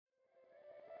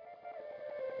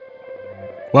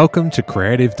Welcome to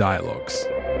Creative Dialogues.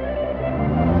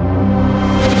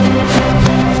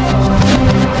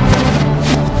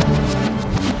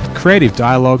 Creative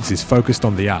Dialogues is focused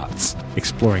on the arts,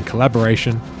 exploring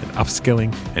collaboration and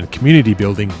upskilling and community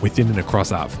building within and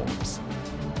across art forms.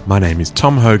 My name is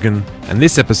Tom Hogan, and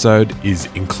this episode is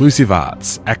Inclusive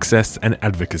Arts, Access and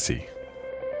Advocacy.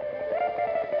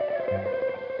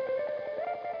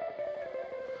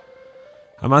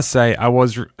 I must say, I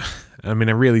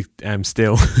really am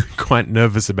still quite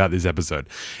nervous about this episode.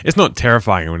 It's not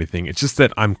terrifying or anything, it's just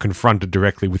that I'm confronted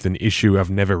directly with an issue I've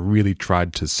never really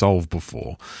tried to solve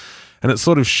before. And it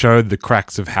sort of showed the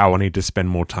cracks of how I need to spend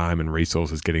more time and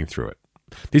resources getting through it.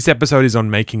 This episode is on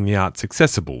making the arts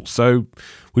accessible, so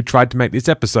we tried to make this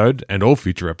episode, and all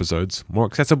future episodes, more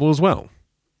accessible as well.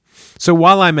 So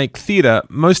while I make theatre,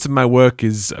 most of my work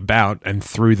is about and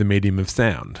through the medium of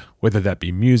sound, whether that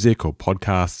be music or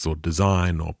podcasts or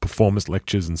design or performance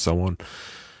lectures and so on.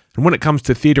 And when it comes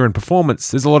to theatre and performance,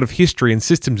 there's a lot of history and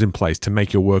systems in place to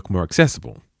make your work more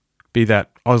accessible. Be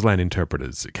that Auslan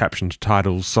interpreters, captioned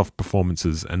titles, soft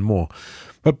performances and more.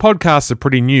 But podcasts are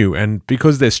pretty new, and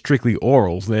because they're strictly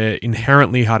oral, they're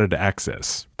inherently harder to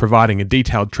access. Providing a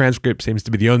detailed transcript seems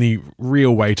to be the only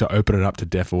real way to open it up to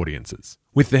deaf audiences.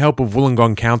 With the help of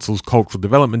Wollongong Council's cultural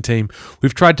development team,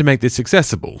 we've tried to make this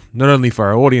accessible, not only for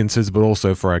our audiences, but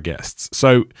also for our guests.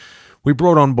 So we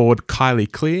brought on board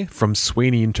Kylie Clear from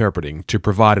Sweeney Interpreting to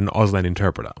provide an Auslan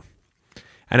interpreter.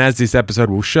 And as this episode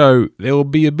will show, there will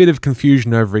be a bit of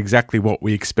confusion over exactly what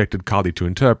we expected Kylie to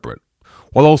interpret,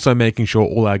 while also making sure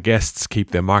all our guests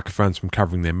keep their microphones from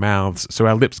covering their mouths so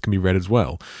our lips can be read as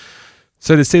well.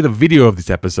 So to see the video of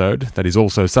this episode, that is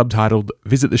also subtitled,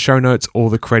 visit the show notes or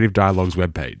the Creative Dialogues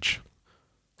webpage.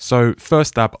 So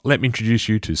first up, let me introduce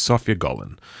you to Sophia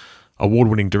Golan,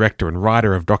 award-winning director and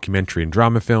writer of documentary and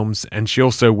drama films, and she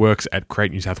also works at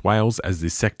Create New South Wales as the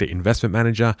sector investment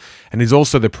manager and is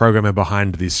also the programmer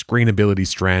behind the Screenability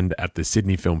strand at the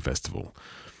Sydney Film Festival.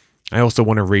 I also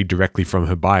want to read directly from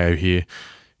her bio here.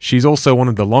 She's also one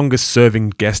of the longest-serving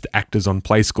guest actors on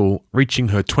Play School, reaching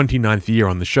her 29th year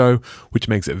on the show, which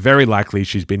makes it very likely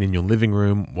she's been in your living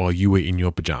room while you were in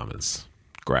your pajamas.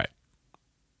 Great.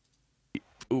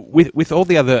 With all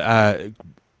the other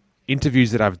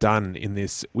interviews that I've done in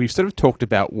this, we've sort of talked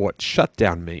about what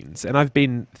shutdown means. And I've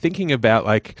been thinking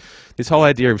about, this whole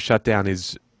idea of shutdown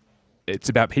is, it's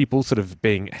about people sort of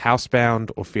being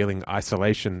housebound or feeling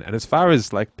isolation. And as far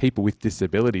as people with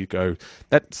disability go,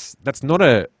 it's not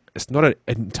an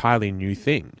entirely new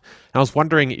thing. And I was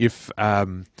wondering if how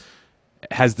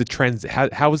has the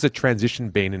transition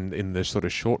been in the sort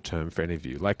of short term for any of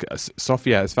you?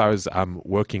 Sophia, as far as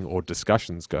working or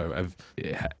discussions go,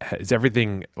 is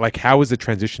everything how has the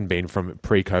transition been from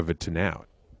pre-COVID to now?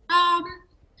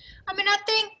 I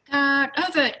think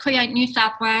over at Create New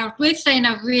South Wales, we've seen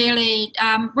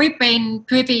we've been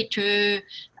privy to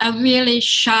a really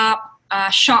sharp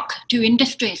shock to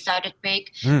industry, so to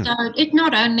speak. So it's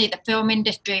not only the film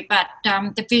industry, but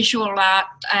the visual art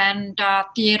and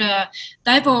theatre,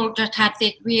 they've all just had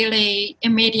this really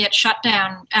immediate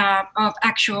shutdown of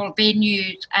actual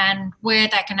venues and where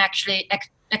they can actually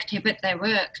exhibit their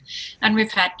work. And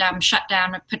we've had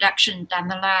shutdown of productions and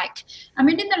the like. In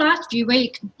the last few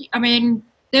weeks,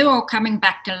 they're all coming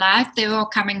back to life. They're all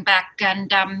coming back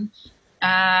and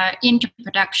into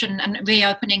production and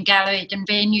reopening galleries and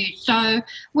venues. So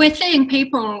we're seeing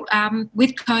people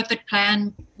with COVID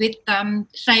plan, with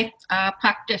safe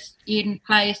practice in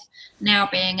place, now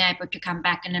being able to come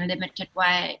back in a limited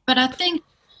way. But I think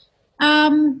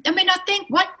I think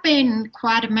what's been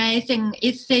quite amazing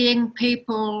is seeing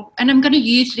people, and I'm going to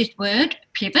use this word,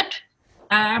 pivot,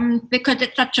 because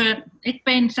it's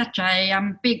been such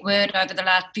a big word over the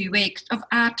last few weeks, of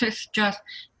artists just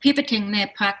pivoting their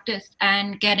practice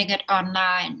and getting it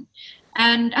online.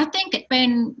 And I think it's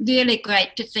been really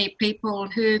great to see people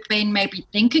who've been maybe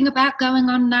thinking about going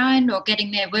online or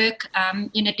getting their work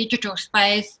in a digital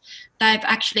space. They've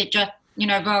actually just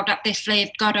rolled up their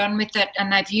sleeves, got on with it,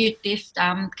 and they've used this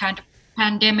kind of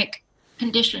pandemic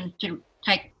condition to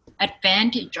take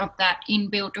advantage of that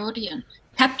inbuilt audience.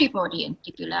 Captive audience,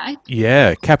 if you like.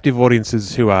 Yeah, captive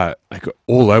audiences who are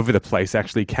all over the place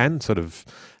actually can sort of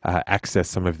access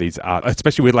some of these art,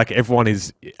 especially with everyone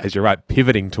is, as you're right,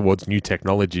 pivoting towards new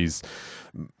technologies,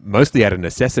 mostly out of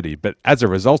necessity. But as a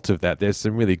result of that, there's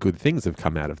some really good things that have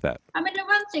come out of that. The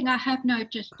one thing I have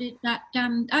noticed is that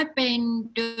I've been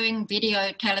doing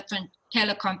video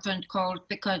teleconference calls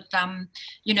because,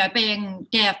 being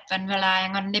deaf and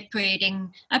relying on lip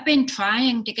reading, I've been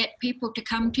trying to get people to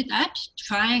come to that,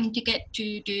 trying to get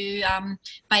to do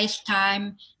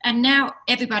FaceTime, and now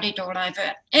everybody's all over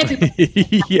it.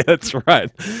 Everybody. Yeah, that's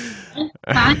right.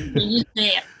 Finally, you see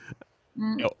it.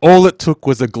 All it took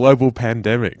was a global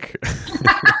pandemic.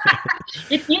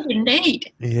 It did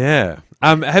indeed. Yeah.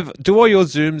 Do all your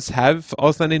Zooms have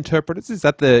Auslan interpreters? Has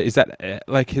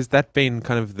that been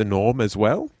kind of the norm as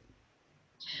well?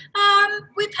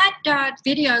 We've had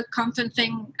video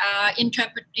conferencing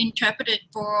interpreted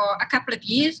for a couple of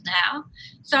years now.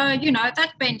 So,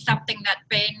 that's been something that's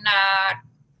been,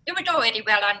 it was already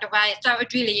well underway. So it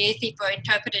was really easy for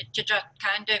interpreters to just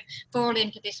kind of fall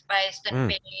into this space and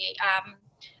be,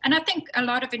 and I think a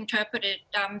lot of interpreters,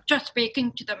 just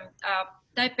speaking to them,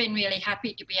 they've been really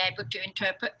happy to be able to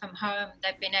interpret from home.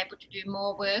 They've been able to do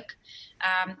more work.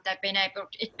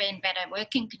 It's been better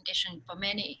working conditions for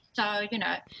many. So,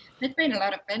 there's been a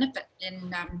lot of benefit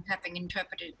in having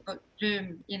interpreted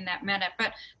Zoom in that manner.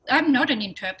 But I'm not an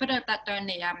interpreter. That's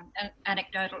only an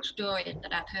anecdotal story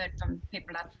that I've heard from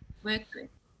people I've worked with.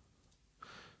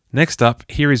 Next up,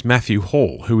 here is Matthew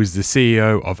Hall, who is the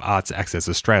CEO of Arts Access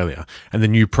Australia and the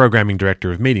new Programming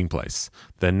Director of Meeting Place,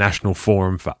 the National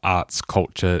Forum for Arts,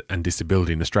 Culture and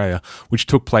Disability in Australia, which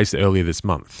took place earlier this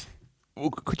month.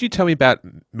 Could you tell me about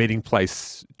Meeting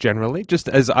Place generally? Just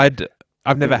as I've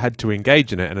never had to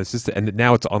engage in it, and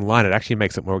now it's online, it actually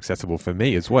makes it more accessible for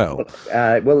me as well.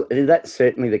 Well, that's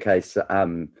certainly the case.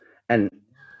 And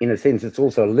in a sense, it's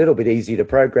also a little bit easier to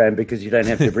program because you don't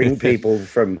have to bring people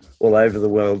from all over the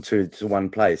world to one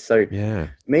place. So yeah.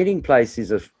 Meeting Place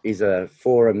is a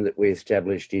forum that we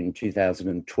established in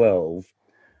 2012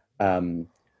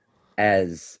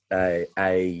 as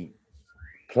a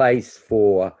place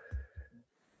for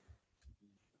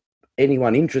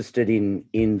anyone interested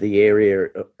in the area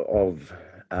of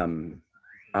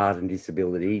art and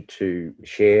disability to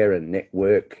share and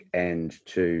network and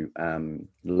to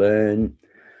learn.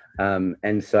 And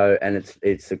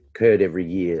it's occurred every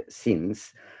year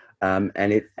since, and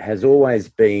it has always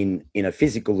been in a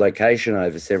physical location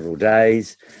over several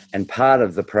days. And part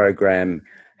of the program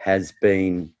has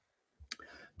been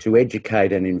to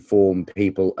educate and inform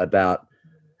people about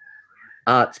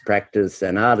arts practice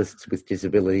and artists with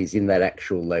disabilities in that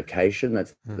actual location.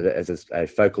 That's as a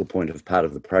focal point of part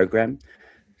of the program.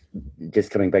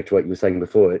 Just coming back to what you were saying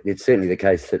before, it's certainly the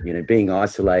case that, being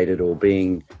isolated or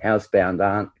being housebound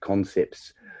aren't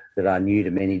concepts that are new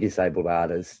to many disabled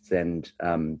artists. And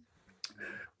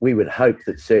we would hope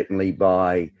that certainly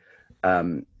by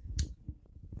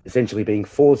essentially being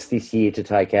forced this year to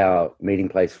take our Meeting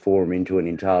Place forum into an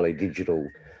entirely digital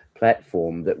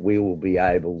platform, that we will be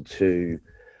able to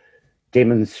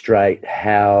demonstrate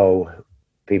how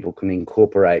people can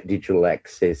incorporate digital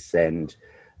access and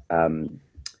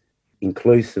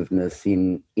inclusiveness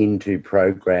into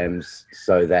programs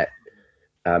so that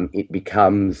it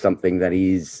becomes something that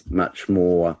is much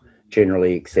more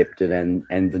generally accepted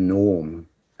and the norm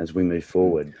as we move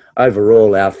forward.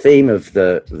 Overall, our theme of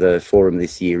the forum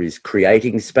this year is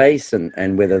creating space,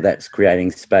 and whether that's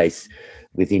creating space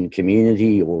within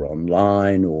community or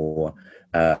online or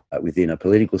within a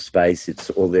political space,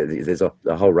 there's a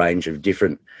whole range of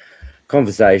different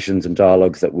conversations and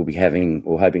dialogues that we'll be having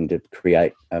or hoping to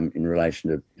create in relation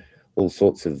to all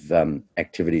sorts of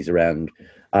activities around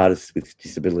artists with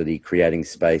disability creating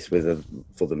space, whether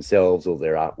for themselves or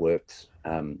their artworks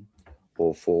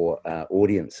or for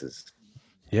audiences.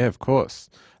 Yeah, of course.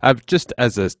 Just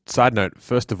as a side note,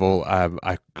 first of all,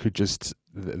 I could just...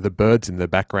 The birds in the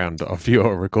background of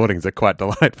your recordings are quite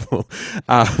delightful.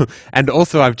 And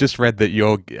also, I've just read that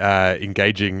you're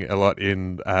engaging a lot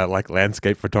in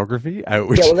landscape photography.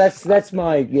 Which that's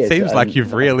my... Yes, seems like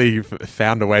you've really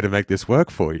found a way to make this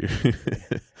work for you.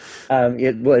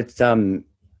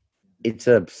 It's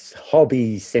a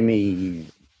hobby, semi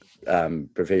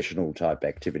professional type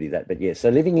activity. So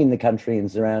living in the country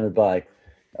and surrounded by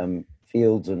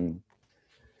fields and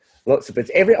lots of birds.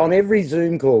 On every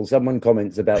Zoom call, someone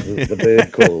comments about the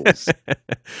bird calls.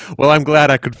 Well, I'm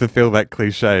glad I could fulfill that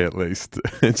cliche at least,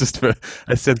 just for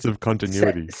a sense of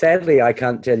continuity. Sadly, I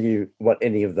can't tell you what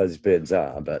any of those birds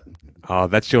are, but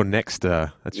that's your next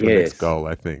next goal,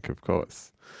 I think, of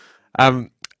course.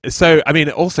 So, I mean,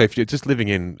 also, if you're just living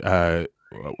in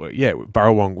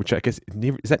Burrawong, which I guess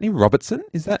is that near Robertson?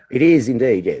 Is that? It is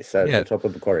indeed, yes. So at the top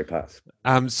of Macquarie Pass.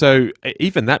 So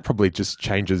even that probably just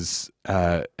changes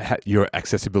your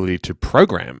accessibility to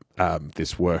program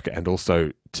this work and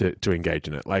also to engage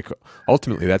in it. Like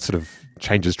ultimately, that sort of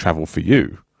changes travel for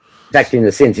you. Actually, in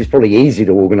a sense, it's probably easy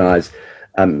to organise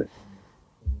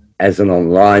as an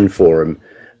online forum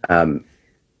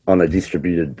on a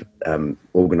distributed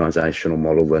organisational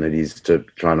model than it is to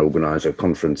try and organise a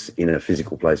conference in a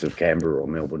physical place of Canberra or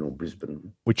Melbourne or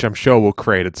Brisbane. Which I'm sure will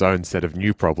create its own set of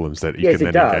new problems that you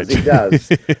can then engage.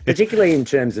 Yes, it does. Particularly in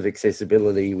terms of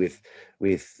accessibility with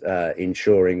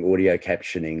ensuring audio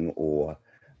captioning or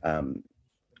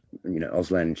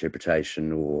Auslan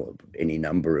interpretation or any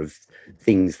number of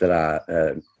things that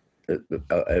are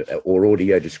or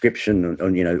audio description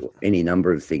on any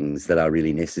number of things that are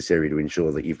really necessary to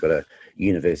ensure that you've got a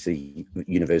universally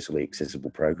accessible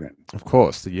program. Of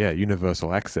course, yeah,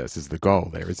 universal access is the goal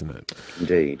there, isn't it?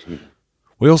 Indeed.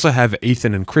 We also have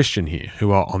Ethan and Christian here,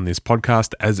 who are on this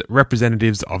podcast as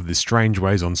representatives of the Strange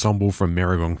Ways Ensemble from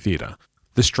Merrigong Theatre.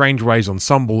 The Strange Ways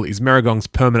Ensemble is Merrigong's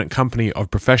permanent company of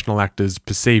professional actors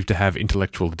perceived to have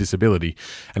intellectual disability,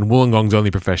 and Wollongong's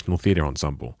only professional theatre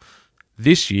ensemble.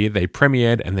 This year, they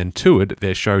premiered and then toured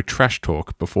their show Trash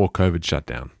Talk before COVID shut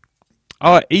down.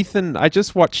 Oh, Ethan, I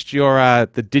just watched your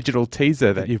the digital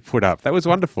teaser that you put up. That was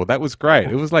wonderful. That was great.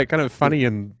 It was like kind of funny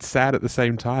and sad at the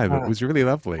same time. It was really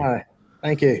lovely. Hi.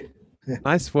 Thank you.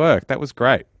 Nice work. That was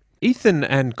great. Ethan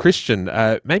and Christian,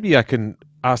 maybe I can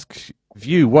ask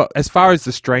you, what, as far as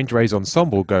the Strange Ways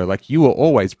Ensemble go, like you were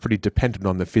always pretty dependent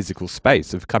on the physical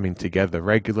space of coming together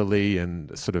regularly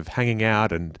and sort of hanging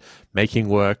out and making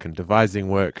work and devising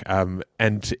work.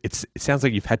 And it sounds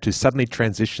like you've had to suddenly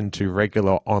transition to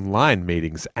regular online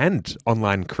meetings and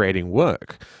online creating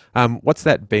work. What's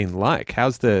that been like?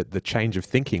 How's the change of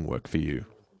thinking work for you?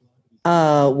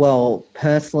 Well,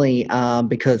 personally,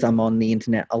 because I'm on the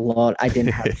internet a lot, I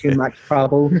didn't have too much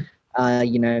trouble,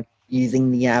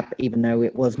 using the app, even though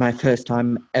it was my first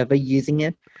time ever using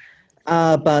it.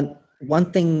 But one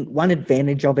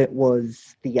advantage of it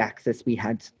was the access we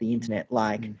had to the internet.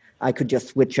 Like, I could just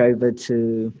switch over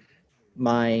to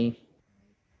my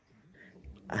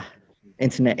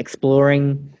internet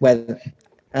exploring, whether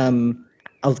I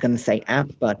was going to say app,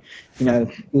 but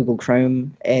Google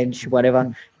Chrome, Edge,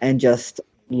 whatever, and just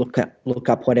look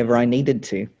up whatever I needed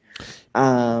to.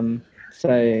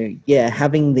 So yeah,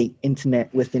 having the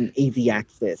internet with an easy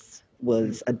access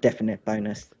was a definite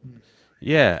bonus.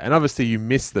 Yeah, and obviously you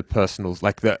miss the personals,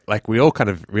 like we all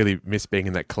kind of really miss being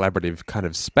in that collaborative kind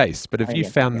of space. But have you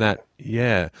found that?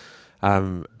 Yeah. I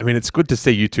mean, it's good to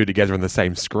see you two together on the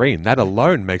same screen. That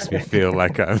alone makes me feel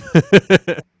like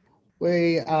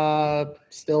We are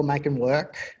still making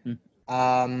work.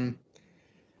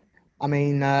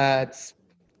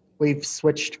 We've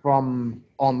switched from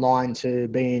online to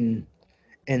being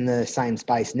in the same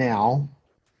space now.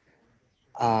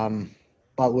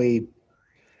 But we...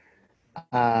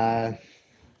 we're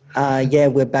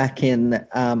back in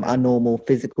our normal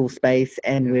physical space,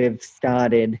 and we've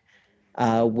started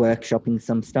workshopping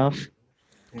some stuff.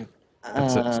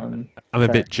 I'm a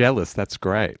bit jealous. That's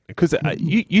great because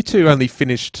you two only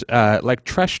finished like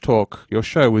Trash Talk. Your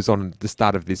show was on the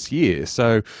start of this year.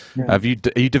 So, are you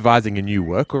devising a new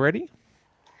work already?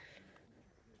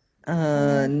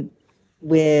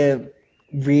 We're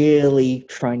really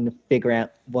trying to figure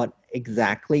out what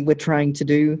exactly we're trying to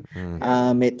do.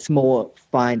 It's more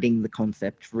finding the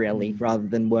concept really, rather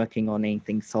than working on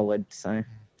anything solid. So.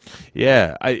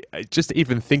 Yeah, I just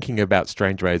even thinking about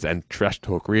Strange Ways and Trash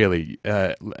Talk, really,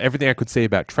 everything I could see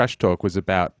about Trash Talk was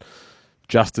about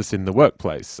justice in the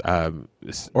workplace.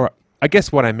 Or I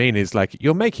guess what I mean is, like,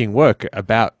 you're making work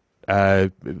about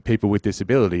people with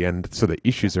disability and sort of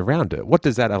issues around it. What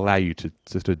does that allow you to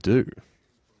do?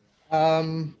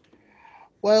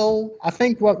 Well, I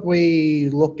think what we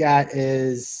look at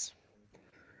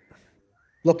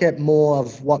more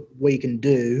of what we can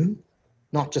do,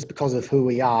 not just because of who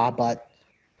we are, but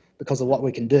because of what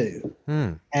we can do.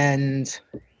 And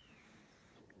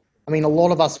I mean, a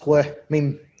lot of us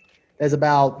there's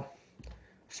about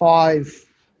 5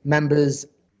 members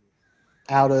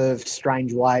out of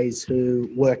Strange Ways who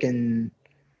work in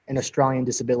an Australian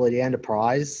Disability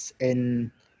Enterprise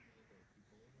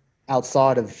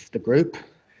outside of the group.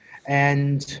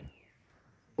 And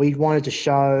we wanted to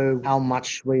show how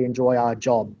much we enjoy our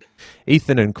job.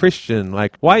 Ethan and Christian,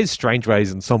 like, why is Strange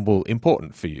Ways Ensemble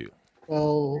important for you?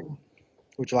 Well,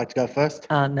 would you like to go first?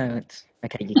 No, it's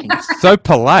okay. You can. So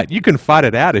polite. You can fight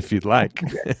it out if you'd like.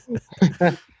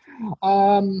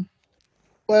 Well,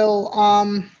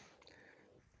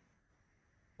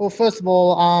 first of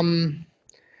all,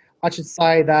 I should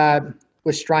say that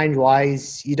with Strange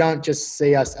Ways, you don't just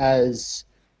see us as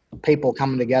people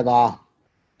coming together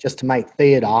just to make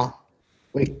theatre.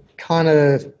 I kind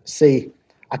of see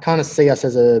us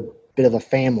as a bit of a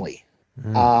family.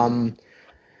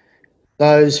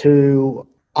 Those who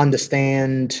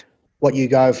understand what you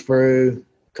go through,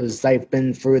 because they've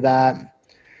been through that,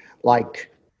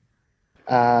 like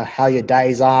how your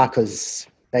days are, because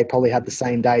they probably have the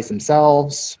same days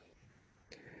themselves,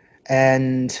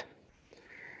 and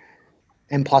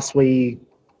plus it's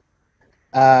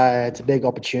a big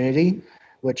opportunity,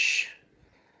 which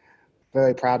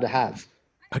very proud to have.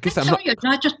 I guess I'm not.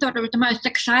 I just thought it was the most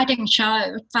exciting show.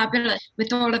 It was fabulous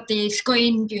with all of the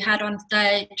screens you had on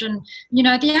stage, and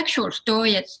the actual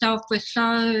story itself was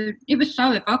so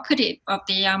evocative of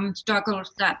the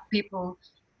struggles that people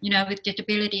with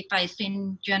disability face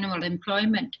in general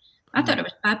employment. I thought it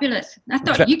was fabulous. I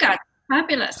thought you guys were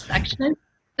fabulous, actually.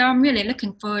 So I'm really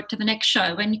looking forward to the next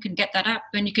show when you can get that up,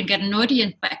 when you can get an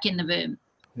audience back in the room.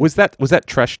 Was that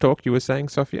Trash Talk you were saying,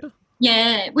 Sophia?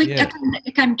 Yeah,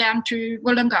 I came down to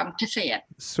Wollongong to see it.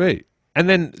 Sweet. And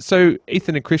then, so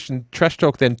Ethan and Christian, Trash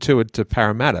Talk then toured to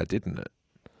Parramatta, didn't it?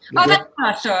 Oh, that's what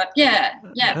I thought. Yeah.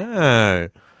 Oh.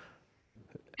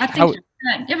 I think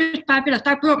it was fabulous.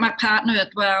 I brought my partner as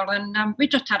well, and we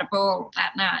just had a ball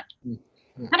that night.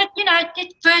 Mm-hmm. And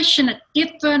it's fresh and it's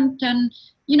different, and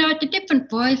it's a different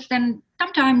voice. And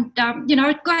sometimes,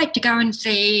 it's great to go and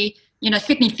see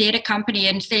Sydney Theatre Company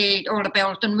and see all the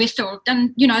bells and whistles,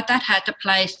 and that has a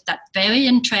place that's very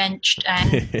entrenched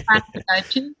and fun to go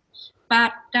to.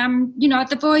 But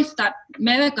the voice that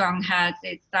Merrigong has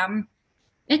is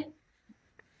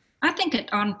I think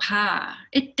it's on par.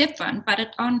 It's different, but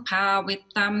it's on par with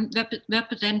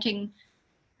representing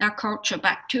our culture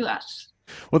back to us.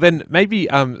 Well, then maybe,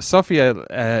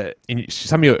 Sophia, in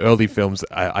some of your early films,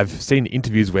 I've seen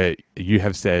interviews where you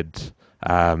have said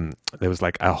there was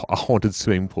like a haunted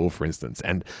swimming pool, for instance,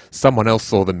 and someone else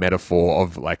saw the metaphor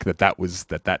of like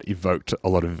that evoked a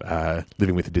lot of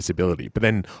living with a disability. But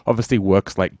then obviously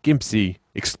works like Gimpsy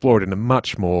explored in a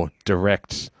much more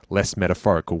direct, less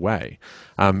metaphorical way.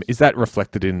 Is that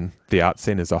reflected in the art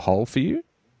scene as a whole for you?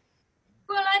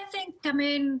 Well, I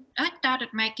started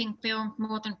making films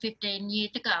more than 15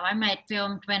 years ago. I made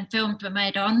films when films were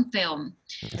made on film.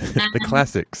 The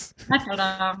classics. That's a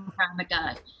long time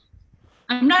ago.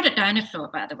 I'm not a dinosaur,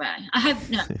 by the way. I have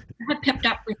kept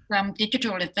up with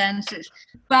digital advances.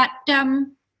 But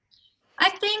I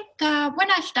think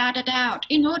when I started out,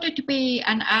 in order to be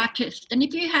an artist, and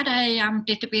if you had a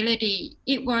disability,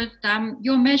 it was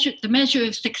the measure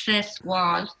of success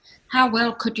was how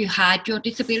well could you hide your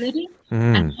disability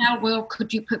and how well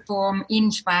could you perform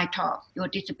in spite of your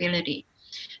disability.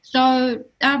 So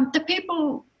the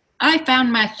people, I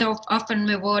found myself often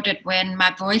rewarded when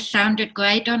my voice sounded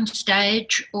great on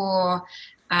stage, or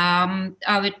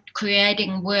I was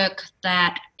creating work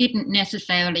that didn't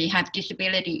necessarily have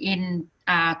disability in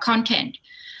content.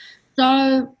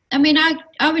 So,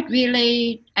 I was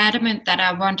really adamant that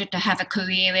I wanted to have a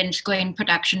career in screen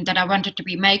production, that I wanted to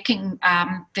be making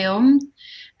films.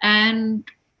 And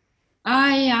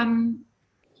and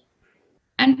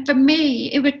for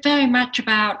me, it was very much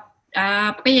about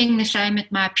being the same as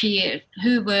my peers,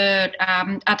 who were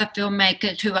other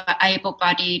filmmakers who were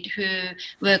able-bodied, who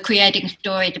were creating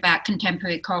stories about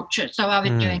contemporary culture. So I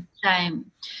was doing the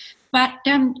same. But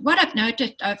what I've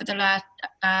noticed over the last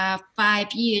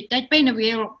 5 years, there's been a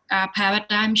real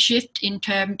paradigm shift in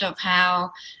terms of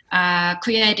how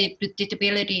creatives with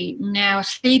disability now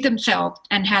see themselves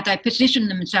and how they position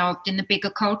themselves in the bigger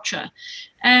culture.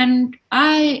 And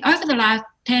over the last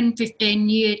 10, 15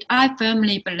 years, I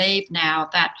firmly believe now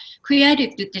that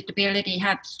creatives with disability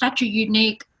have such a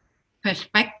unique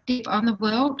perspective on the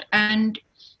world, and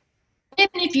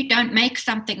even if you don't make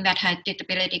something that has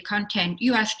disability content,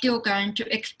 you are still going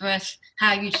to express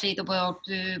how you see the world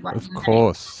through what you make. Of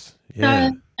course, yeah.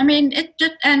 So, it's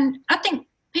just, and I think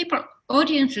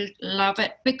audiences love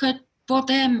it because for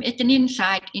them it's an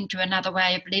insight into another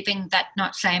way of living that's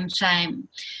not same,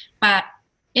 but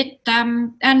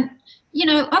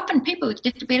often people with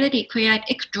disability create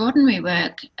extraordinary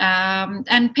work,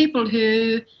 and people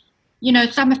who,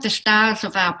 some of the stars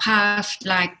of our past,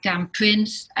 like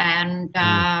Prince and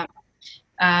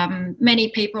many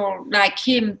people like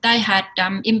him, they had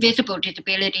invisible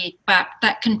disability, but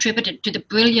that contributed to the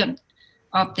brilliance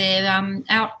of their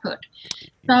output.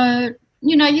 So,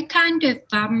 you kind of,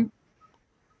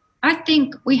 I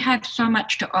think we have so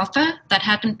much to offer that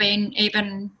hasn't been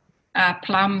even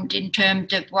plumbed in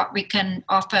terms of what we can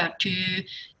offer to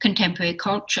contemporary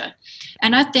culture.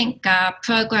 And I think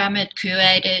programmers,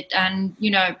 curators, and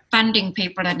funding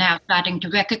people are now starting to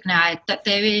recognise that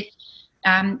there's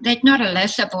not a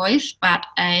lesser voice, but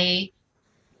a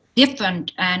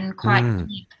different and quite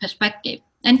unique perspective.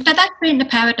 And so that's been the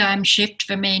paradigm shift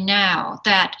for me now,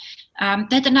 that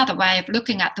there's another way of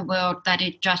looking at the world that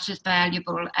is just as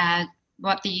valuable as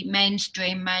what the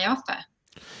mainstream may offer.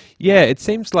 Yeah, it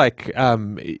seems like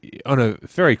on a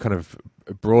very kind of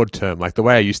broad term, like the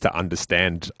way I used to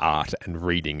understand art and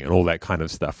reading and all that kind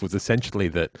of stuff was essentially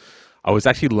that I was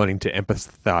actually learning to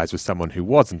empathize with someone who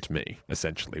wasn't me,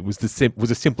 essentially, was the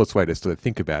simplest way to sort of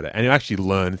think about it. And you actually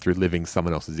learn through living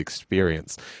someone else's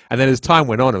experience. And then as time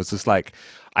went on, it was just like,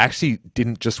 I actually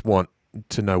didn't just want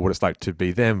to know what it's like to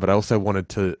be them, but I also wanted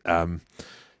to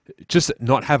just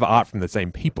not have art from the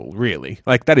same people, really.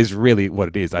 Like, that is really what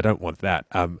it is. I don't want that.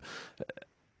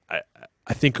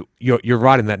 I think you're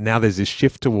right in that now there's this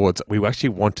shift towards, we actually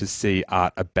want to see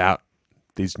art about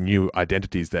these new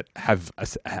identities that have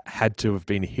had to have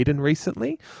been hidden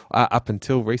recently, up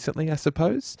until recently, I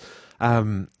suppose.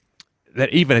 That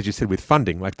even, as you said, with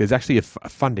funding, like there's actually a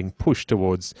funding push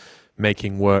towards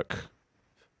making work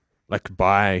like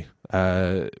by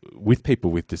with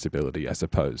people with disability, I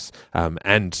suppose,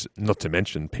 and not to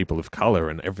mention people of color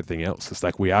and everything else. It's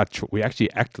like we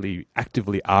actually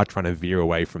actively are trying to veer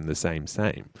away from the same.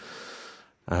 So.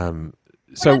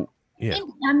 Yeah.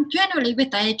 Generally,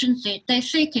 with agencies, they're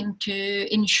seeking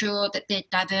to ensure that there's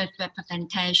diverse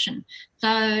representation.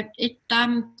 So it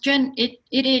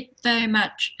is very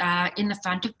much in the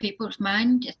front of people's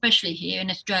mind, especially here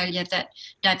in Australia, that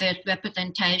diverse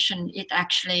representation is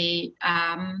actually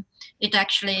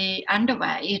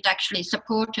underway. It's actually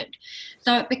supported.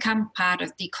 So it becomes part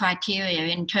of the criteria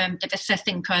in terms of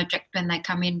assessing projects when they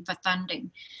come in for funding.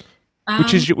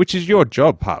 Which is your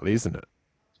job partly, isn't it?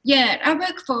 Yeah, I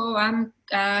work for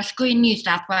Screen New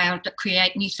South Wales at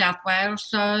Create New South Wales.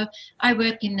 So I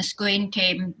work in the screen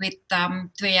team with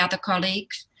 3 other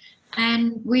colleagues,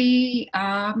 and we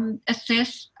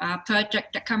assess projects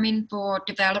that come in for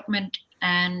development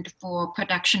and for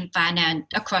production finance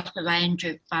across the range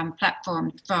of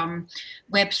platforms, from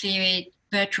web series,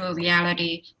 virtual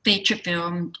reality, feature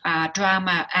film,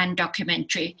 drama and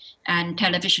documentary, and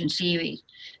television series.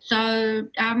 So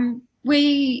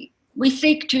we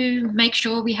seek to make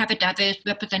sure we have a diverse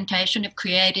representation of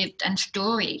creative and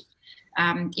stories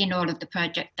in all of the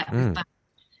projects that we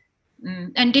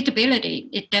fund. And disability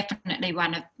is definitely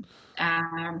one of,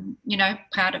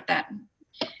 part of that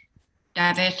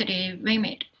diversity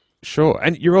remit. Sure.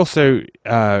 And you're also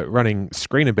running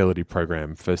Screenability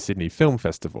program for Sydney Film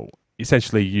Festival.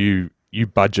 Essentially, you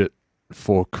budget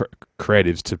for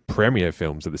creatives to premiere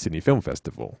films at the Sydney Film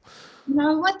Festival.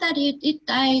 No, what that is, it's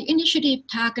an initiative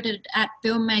targeted at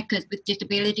filmmakers with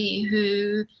disability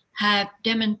who have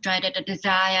demonstrated a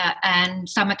desire and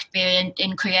some experience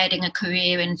in creating a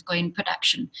career in screen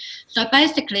production. So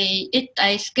basically, it's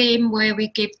a scheme where we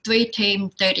give 3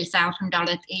 teams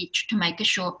 $30,000 each to make a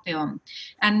short film.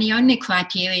 And the only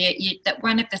criteria is that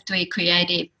one of the 3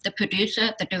 creative, the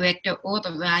producer, the director, or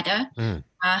the writer,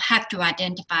 have to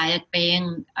identify as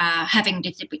being having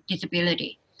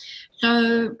disability.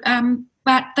 So,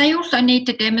 but they also need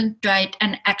to demonstrate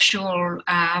an actual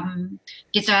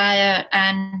desire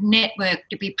and network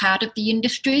to be part of the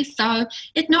industry. So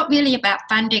it's not really about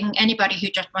funding anybody who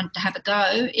just wants to have a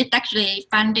go. It's actually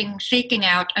funding, seeking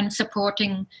out and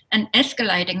supporting and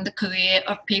escalating the career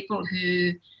of people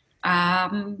who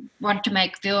want to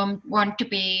make film, want to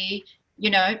be,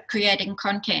 creating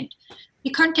content. The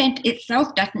content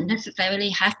itself doesn't necessarily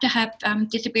have to have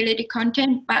disability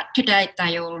content, but to date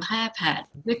they all have had.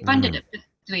 We've funded it for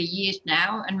 3 years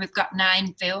now, and we've got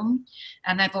 9 films,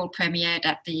 and they've all premiered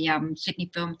at the Sydney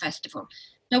Film Festival.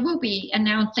 So we'll be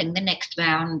announcing the next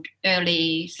round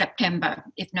early September,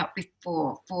 if not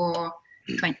before, for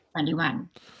 2021.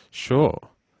 Sure.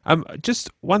 Just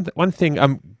one thing,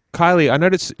 Kylie, I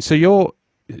noticed. So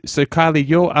Kylie,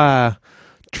 you're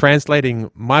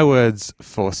translating my words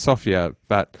for Sophia,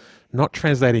 but not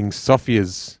translating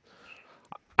Sophia's.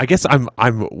 I guess I'm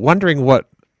wondering what.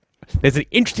 There's an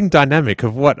interesting dynamic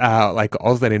of what like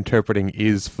Auslan interpreting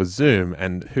is for Zoom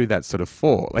and who that's sort of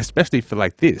for, especially for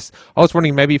like this. I was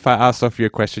wondering maybe if I asked Sophia a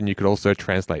question, you could also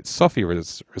translate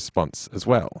Sophia's response as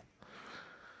well.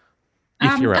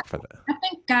 If you're up for that. I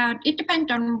think it depends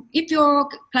on if you're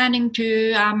planning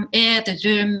to air the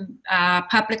Zoom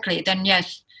publicly, then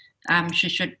yes. She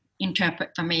should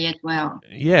interpret for me as well.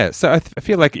 Yeah, so I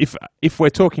feel like if we're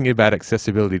talking about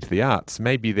accessibility to the arts,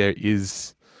 maybe there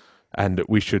is, and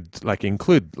we should like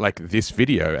include like this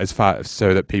video as far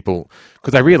so that people,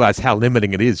 because I realize how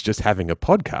limiting it is just having a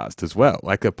podcast as well.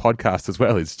 Like a podcast as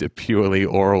well is a purely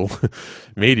oral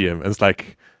medium. It's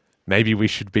like maybe we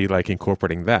should be like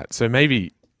incorporating that. So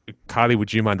maybe Kylie,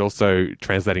 would you mind also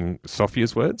translating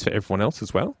Sophia's words for everyone else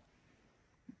as well?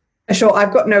 Sure,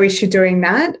 I've got no issue doing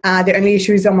that. The only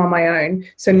issue is I'm on my own.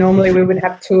 So normally we would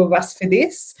have 2 of us for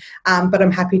this, but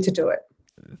I'm happy to do it.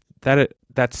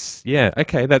 That's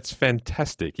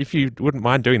fantastic. If you wouldn't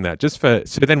mind doing that, so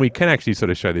then we can actually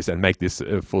sort of show this and make this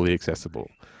fully accessible.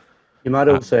 You might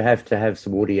also have to have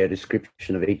some audio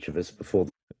description of each of us before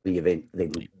the event,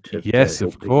 then. Yes,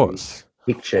 of course.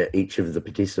 Picture each of the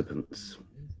participants.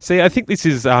 See, I think this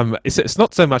is it's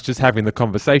not so much just having the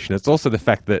conversation; it's also the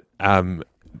fact that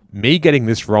me getting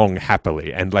this wrong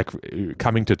happily and like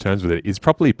coming to terms with it is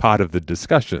probably part of the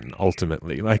discussion.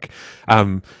 Ultimately, like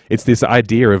it's this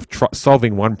idea of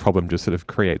solving one problem just sort of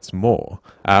creates more,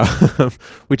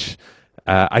 which.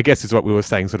 I guess is what we were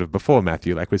saying sort of before,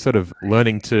 Matthew. Like we're sort of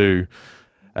learning to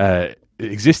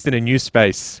exist in a new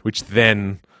space, which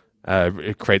then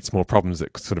it creates more problems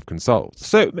that sort of can solve.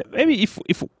 So maybe if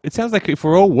it sounds like if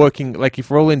we're all working, like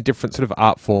if we're all in different sort of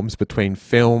art forms between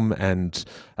film and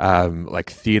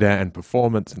like theatre and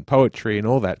performance and poetry and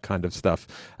all that kind of stuff,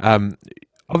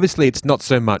 obviously it's not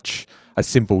so much a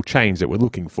simple change that we're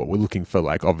looking for. We're looking for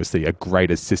like obviously a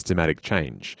greater systematic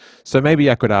change. So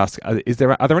maybe I could ask: are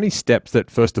there any steps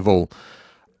that first of all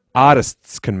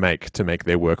artists can make to make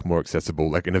their work more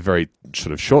accessible, like in a very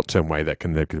sort of short-term way that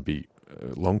could be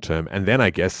long-term? And then I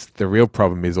guess the real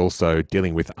problem is also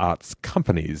dealing with arts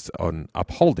companies on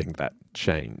upholding that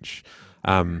change.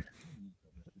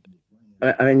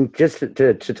 I mean, just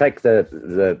to take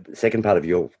the second part of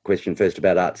your question first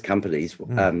about arts companies,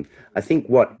 I think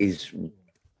what is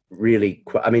really,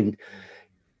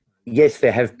 yes,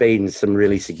 there have been some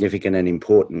really significant and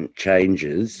important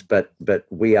changes, but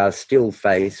we are still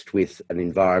faced with an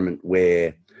environment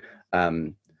where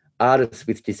artists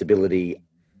with disability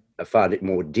find it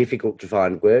more difficult to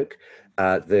find work.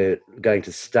 They're going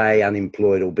to stay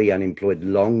unemployed or be unemployed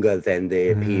longer than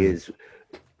their peers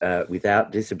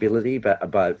without disability, but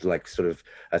about like sort of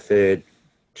a third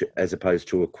as opposed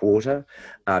to a quarter.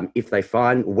 When they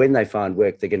find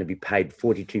work, they're going to be paid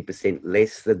 42%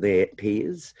 less than their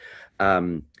peers.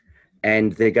 And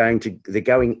they're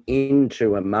going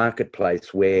into a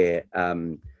marketplace where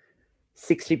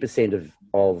 60%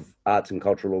 of arts and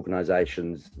cultural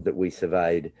organisations that we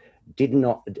surveyed did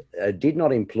not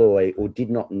employ or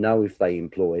did not know if they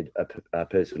employed a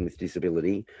person with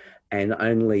disability, and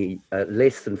only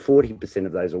less than 40%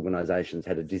 of those organisations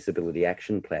had a disability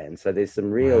action plan. So there's some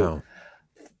real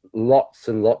lots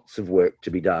and lots of work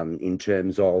to be done in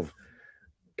terms of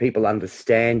people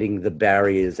understanding the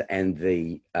barriers and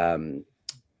the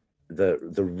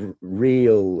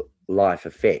real life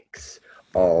effects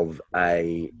of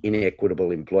a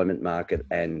inequitable employment market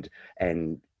and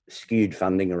skewed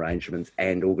funding arrangements,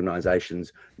 and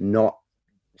organisations not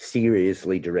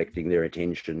seriously directing their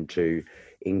attention to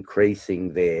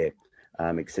increasing their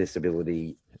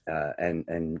accessibility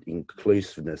and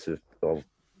inclusiveness of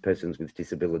persons with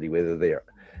disability, whether they're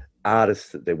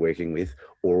artists that they're working with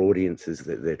or audiences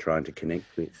that they're trying to connect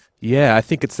with. Yeah, I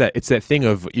think it's that thing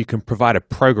of you can provide a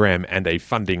program and a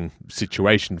funding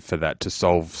situation for that to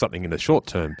solve something in the short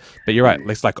term. But you're right,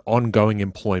 it's like ongoing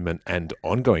employment and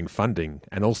ongoing funding,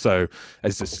 and also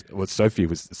what Sophie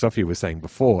was saying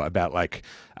before about like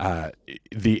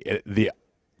the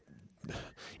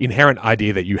inherent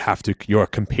idea that you're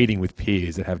competing with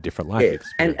peers that have different life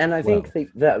experience. And I think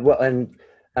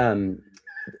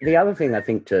the other thing I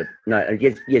think to note,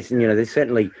 yes, there's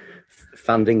certainly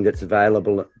funding that's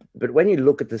available, but when you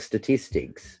look at the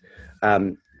statistics,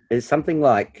 there's something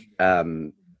like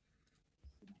 18%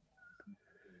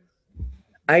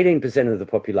 of the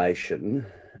population,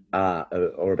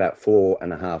 or about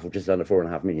 4.5 or just under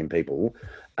 4.5 million people,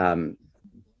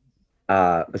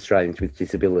 are Australians with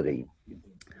disability.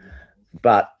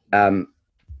 But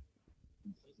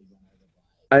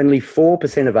only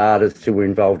 4% of artists who were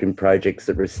involved in projects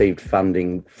that received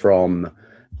funding from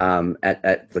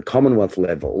at the Commonwealth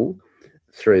level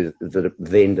through the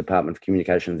then Department of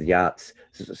Communication and the Arts,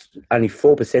 only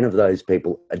 4% of those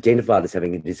people identified as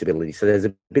having a disability. So there's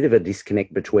a bit of a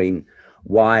disconnect between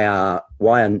why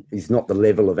is not the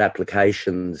level of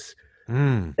applications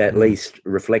at least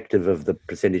reflective of the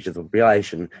percentage of the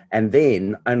population, and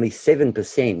then only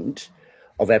 7%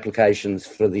 of applications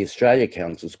for the Australia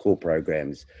Council's core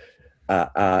programs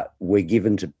were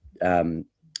given to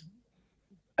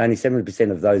only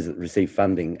 7% of those that received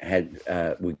funding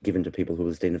were given to people who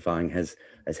were identifying as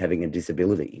having a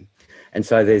disability. And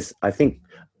so I think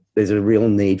there's a real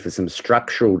need for some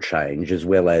structural change, as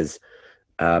well as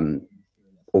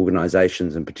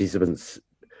organisations and participants,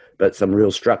 but some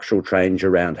real structural change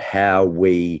around how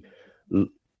we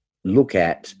look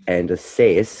at and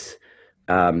assess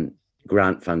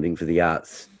grant funding for the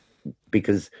arts,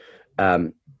 because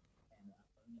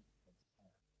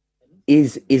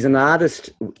is an artist,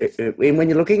 when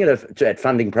you're looking at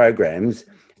funding programs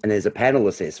and there's a panel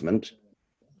assessment,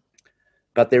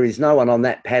 but there is no one on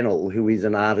that panel who is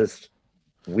an artist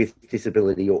with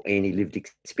disability or any lived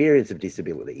experience of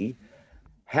disability.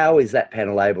 How is that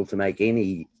panel able to make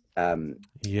any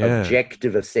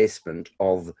objective assessment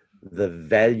of the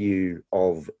value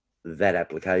of that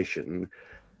application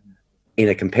in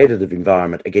a competitive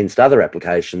environment against other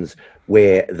applications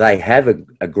where they have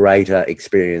a greater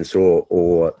experience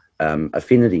or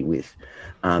affinity with?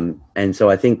 And so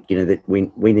I think, that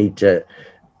we need to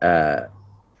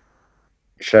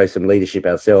show some leadership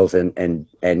ourselves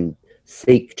and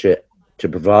seek to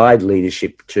provide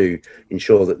leadership to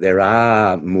ensure that there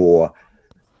are more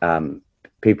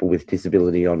people with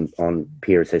disability on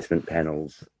peer assessment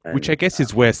panels. Which I guess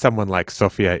is where someone like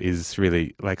Sophia is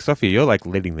really, like, Sophia, you're like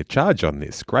leading the charge on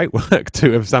this. Great work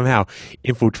to have somehow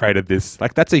infiltrated this.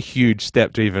 Like, that's a huge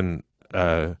step to even,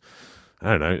 I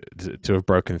don't know, to have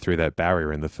broken through that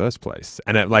barrier in the first place.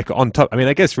 And on top, I mean,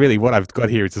 I guess really what I've got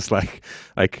here is just like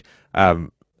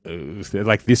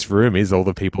this room is all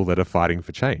the people that are fighting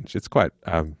for change. It's quite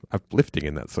uplifting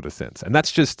in that sort of sense. And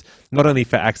that's just not only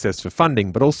for access for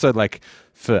funding, but also like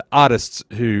for artists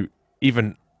who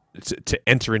even to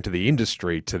enter into the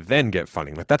industry to then get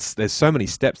funding. Like there's so many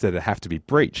steps that have to be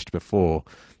breached before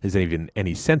there's even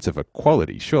any sense of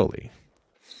equality, surely.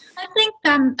 I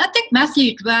think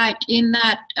Matthew's right in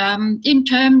that in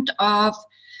terms of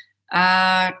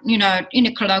in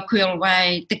a colloquial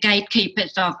way, the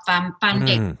gatekeepers of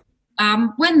funding.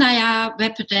 When they are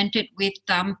represented with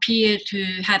peers who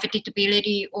have a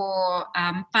disability or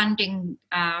funding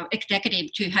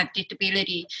executives who have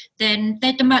disability, then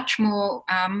there's a much more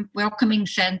welcoming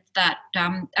sense that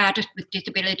artists with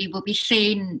disability will be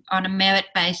seen on a merit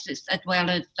basis as well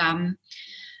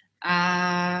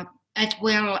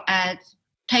as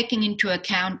taking into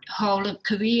account whole of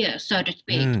career, so to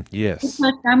speak. Yes.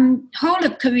 Because whole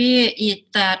of career is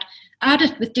that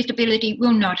artists with disability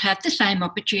will not have the same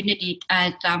opportunity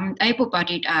as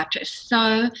able-bodied artists.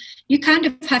 So you kind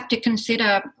of have to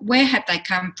consider where have they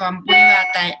come from, where are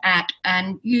they at,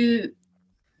 and you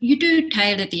do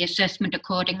tailor the assessment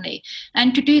accordingly.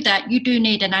 And to do that, you do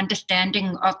need an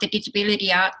understanding of the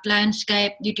disability art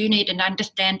landscape. You do need an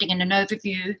understanding and an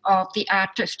overview of the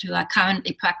artists who are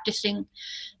currently practicing,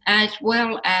 as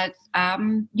well as,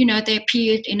 their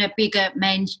peers in a bigger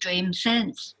mainstream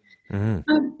sense.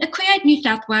 At Create New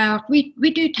South Wales, we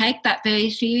do take that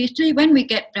very seriously. When we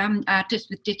get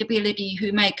artists with disability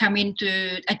who may come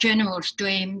into a general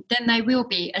stream, then they will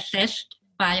be assessed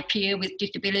by a peer with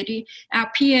disability.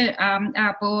 Our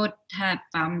board have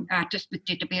artists with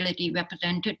disability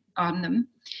represented on them.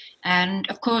 And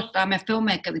of course, I'm a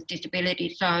filmmaker with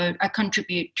disability, so I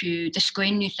contribute to the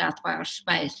Screen New South Wales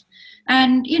space.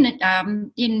 And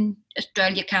in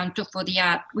Australia Council for the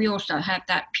Arts, we also have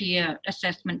that peer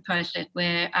assessment process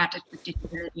where artists with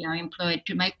disability are employed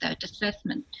to make those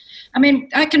assessments. I mean,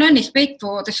 I can only speak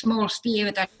for the small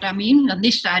sphere that I'm in on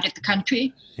this side of the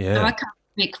country. Yeah. So I can't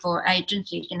speak for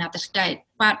agencies in other states.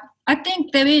 But I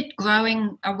think there is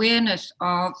growing awareness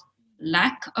of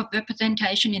lack of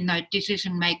representation in those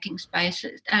decision-making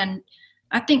spaces. And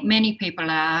I think many people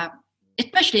are,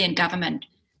 especially in government,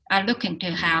 are looking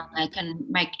to how they can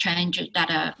make changes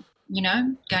that are,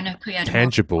 going to create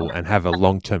tangible and have a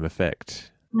long-term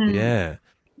effect. Yeah.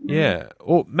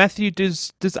 Or Matthew,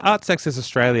 does Arts Access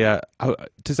Australia,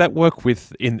 does that work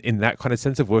with in that kind of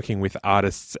sense of working with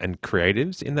artists and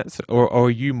creatives in that, or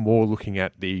are you more looking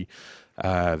at the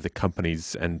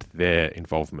companies and their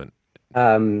involvement?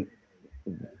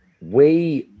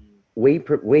 We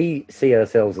see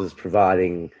ourselves as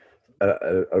providing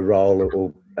a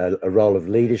role of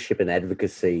leadership and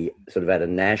advocacy, sort of at a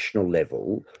national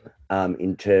level,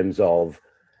 in terms of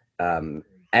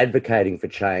advocating for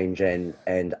change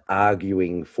and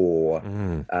arguing for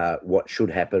what should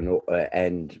happen,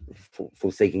 and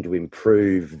for seeking to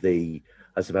improve the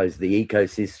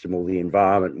ecosystem or the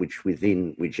environment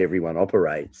within which everyone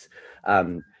operates.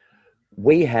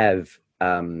 We have,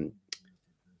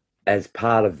 as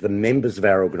part of the members of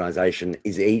our organisation,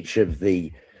 is each of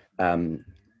the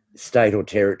state or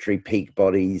territory peak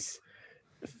bodies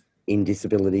in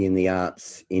disability in the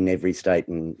arts in every state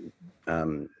and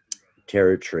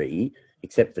territory,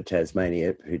 except for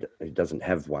Tasmania, who doesn't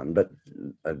have one, but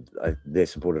they're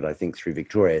supported, I think, through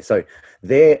Victoria. So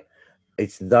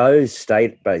it's those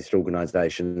state-based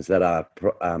organisations that are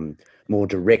more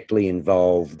directly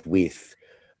involved with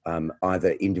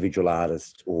either individual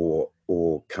artists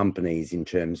or companies in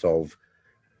terms of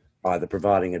either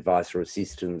providing advice or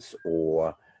assistance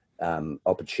or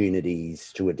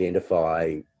opportunities to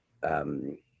identify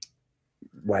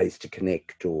ways to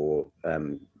connect or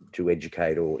to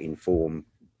educate or inform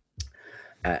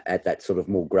at that sort of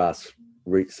more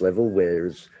roots level,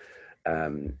 whereas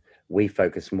we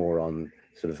focus more on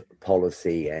sort of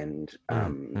policy and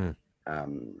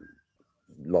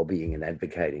lobbying and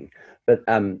advocating. But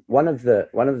one of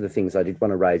the things I did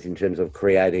want to raise in terms of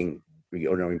creating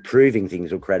or improving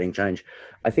things or creating change,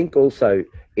 I think also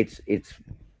it's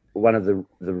one of the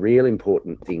real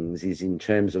important things is in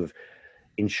terms of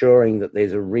ensuring that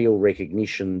there's a real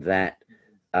recognition that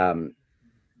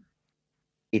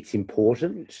it's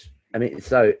important. I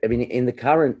mean, in the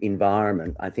current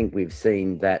environment, I think we've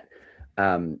seen that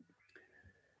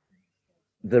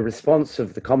the response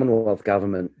of the Commonwealth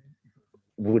government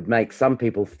would make some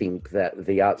people think that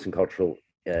the arts and cultural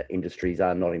industries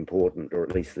are not important, or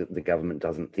at least the government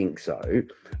doesn't think so.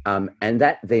 And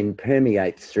that then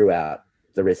permeates throughout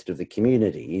the rest of the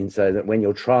community. And so that when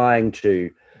you're trying to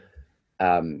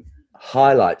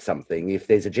highlight something, if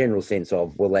there's a general sense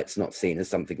of, well, that's not seen as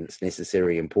something that's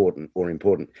necessarily important,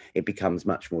 it becomes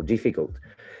much more difficult.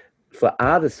 For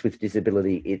artists with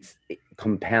disability, it's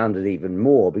compounded even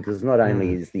more, because not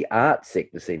only is the art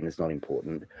sector seen as not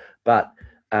important, but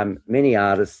many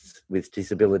artists with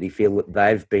disability feel that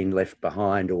they've been left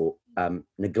behind or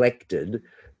neglected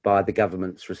by the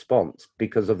government's response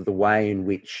because of the way in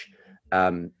which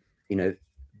COVID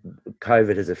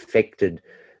has affected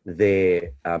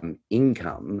their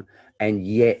income, and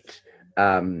yet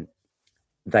they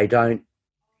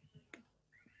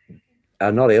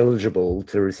are not eligible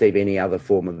to receive any other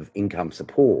form of income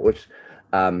support,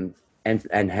 and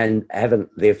haven't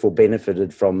therefore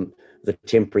benefited from the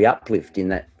temporary uplift in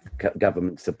that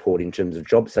government support in terms of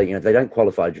jobs. So, they don't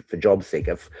qualify for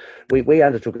JobSeeker. We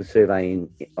undertook a survey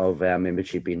of our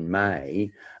membership in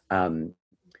May, and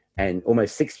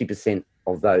almost 60%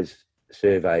 of those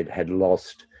surveyed had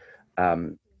lost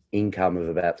income of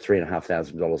about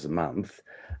 $3,500 a month.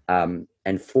 And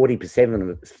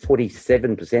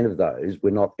 47% of those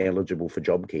were not eligible for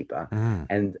JobKeeper.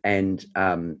 And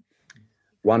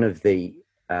one of the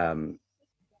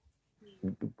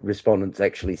respondents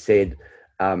actually said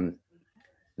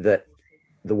that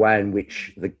the way in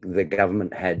which the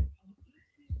government had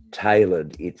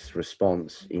tailored its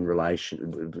response in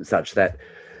relation such that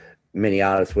many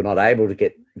artists were not able to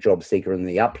get JobSeeker and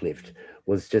the uplift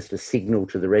was just a signal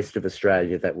to the rest of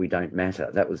Australia that we don't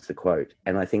matter. That was the quote.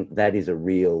 And I think that is a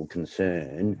real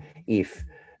concern if,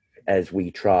 as we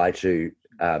try to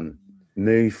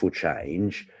move for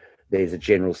change, there's a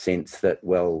general sense that,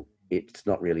 well, it's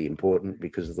not really important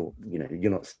because of the,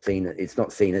 you're not seen, it's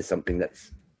not seen as something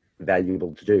that's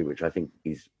valuable to do, which I think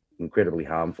is incredibly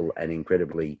harmful and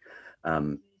incredibly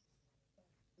not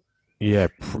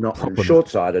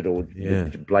short-sighted or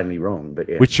blatantly wrong, but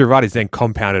which you're right is then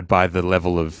compounded by the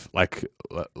level of like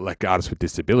artists with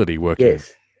disability working.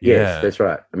 Yes, that's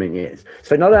right. I mean, yes.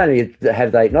 So not only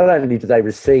do they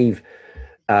receive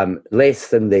less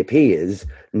than their peers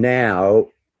now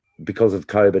because of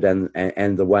COVID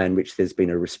and the way in which there's been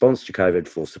a response to COVID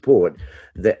for support,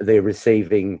 they're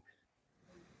receiving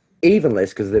even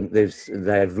less because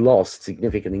they've lost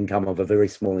significant income of a very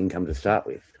small income to start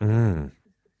with.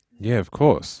 Yeah, of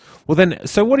course. Well, then,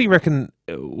 so what do you reckon?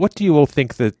 What do you all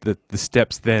think that the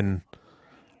steps then?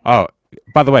 Oh,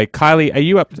 by the way, Kylie, are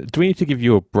you up? Do we need to give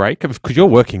you a break? Because you're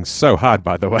working so hard,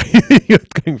 by the way. You're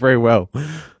doing very well.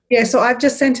 Yeah, so I've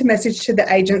just sent a message to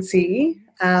the agency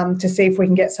to see if we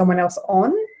can get someone else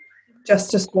on, just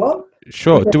to swap.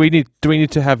 Sure. Do we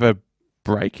need to have a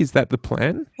break? Is that the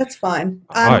plan? That's fine.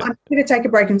 I'm going to take a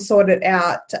break and sort it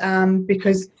out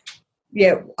because.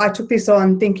 Yeah, I took this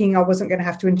on thinking I wasn't going to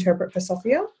have to interpret for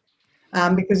Sophia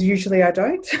because usually I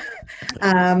don't.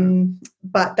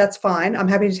 But that's fine. I'm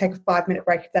happy to take a 5-minute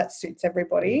break if that suits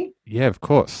everybody. Yeah, of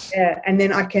course. Yeah, and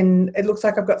then it looks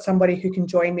like I've got somebody who can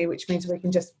join me, which means we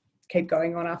can just keep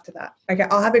going on after that. Okay,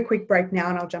 I'll have a quick break now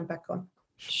and I'll jump back on.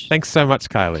 Thanks so much,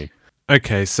 Kylie.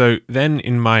 Okay, so then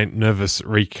in my nervous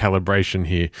recalibration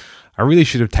here, I really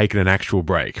should have taken an actual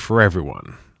break for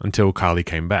everyone until Kylie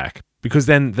came back. Because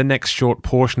then the next short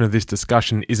portion of this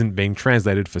discussion isn't being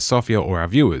translated for Sophia or our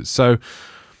viewers. So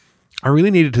I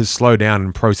really needed to slow down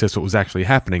and process what was actually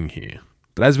happening here.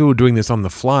 But as we were doing this on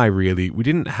the fly, really, we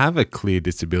didn't have a clear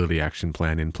disability action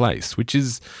plan in place, which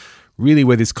is really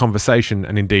where this conversation,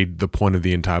 and indeed the point of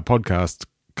the entire podcast,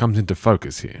 comes into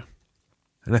focus here.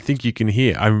 And I think you can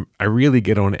hear, I really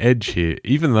get on edge here,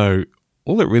 even though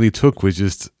all it really took was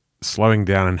just slowing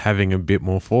down and having a bit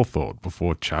more forethought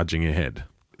before charging ahead.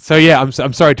 So yeah,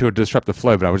 I'm sorry to disrupt the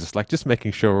flow, but I was just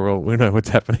making sure we know what's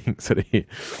happening sort of here.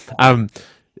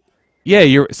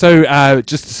 Just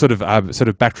to sort of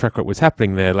backtrack what was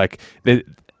happening there.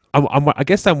 I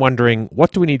guess I'm wondering,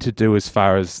 what do we need to do as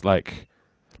far as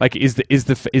is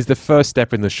the first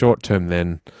step in the short term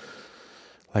then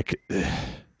like,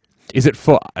 is it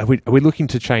for, are we looking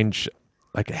to change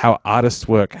like how artists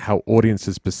work, how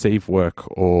audiences perceive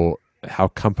work, or how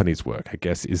companies work? I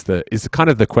guess is kind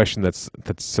of the question that's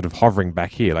sort of hovering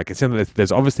back here. Like, it's in,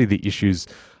 there's obviously the issues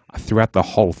throughout the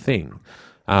whole thing,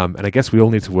 and I guess we all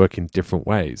need to work in different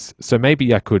ways. So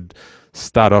maybe I could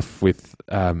start off with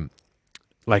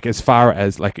like, as far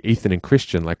as like Ethan and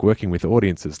Christian, like working with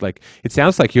audiences, like it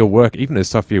sounds like your work, even as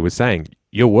Sophia was saying,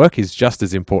 your work is just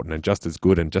as important and just as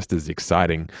good and just as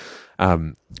exciting.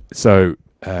 So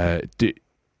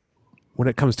when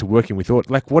it comes to working with,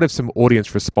 like, what are some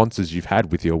audience responses you've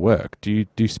had with your work? Do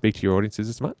you speak to your audiences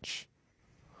as much?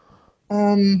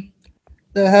 There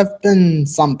have been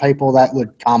some people that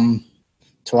would come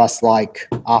to us like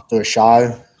after a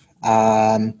show,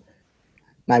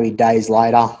 maybe days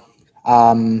later.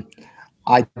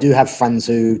 I do have friends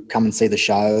who come and see the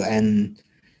show and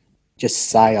just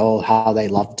say, oh, how they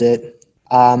loved it.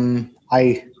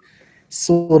 I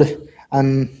sort of,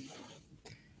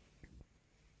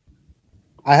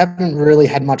 I haven't really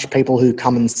had much people who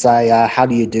come and say, how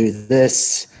do you do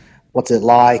this? What's it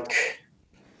like?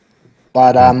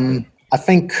 But I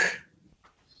think,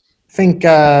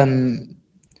 don't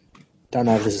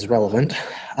know if this is relevant.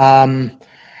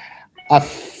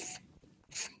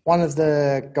 One of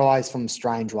the guys from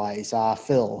Strange Ways,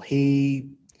 Phil, he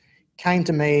came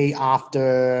to me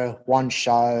after one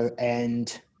show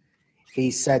and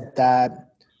he said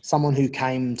that someone who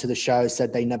came to the show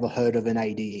said they never heard of an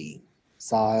ADE.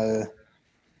 So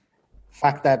the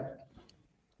fact that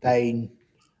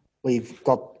we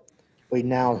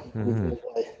now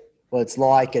what it's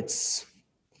like, it's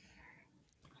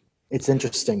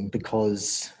interesting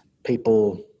because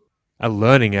people are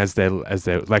learning as they're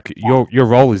like, your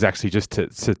role is actually just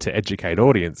to educate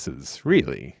audiences,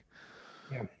 really.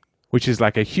 Yeah. Which is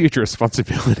like a huge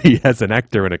responsibility as an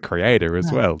actor and a creator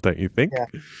as well, don't you think?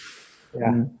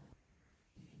 Yeah.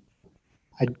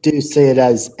 I do see it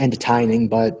as entertaining,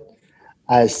 but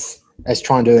as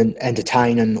trying to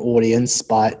entertain an audience,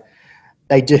 but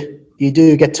you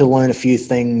do get to learn a few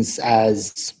things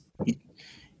as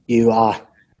the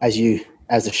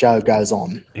show goes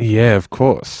on. Yeah, of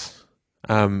course.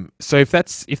 So if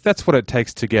that's what it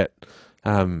takes to get,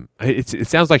 it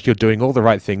sounds like you're doing all the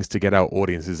right things to get our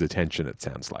audience's attention. It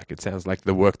sounds like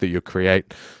the work that you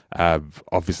create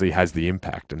obviously has the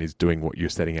impact and is doing what you're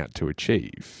setting out to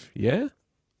achieve. Yeah.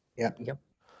 Yep.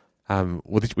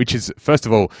 Which is, first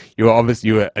of all, you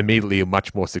were immediately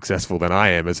much more successful than I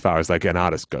am as far as like an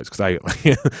artist goes, because I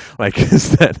like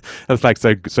that's like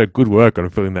so good work on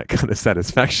feeling that kind of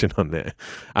satisfaction on there.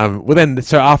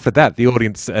 So after that, the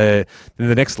audience, then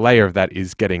the next layer of that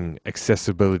is getting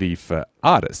accessibility for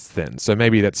artists. Then, so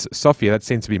maybe that's Sophia. That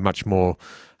seems to be much more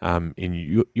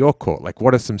in your court. Like,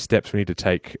 what are some steps we need to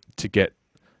take to get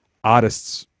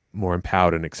artists more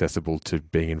empowered and accessible to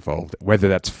being involved, whether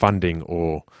that's funding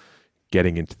or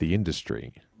getting into the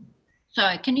industry?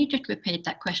 Sorry, can you just repeat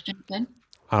that question again?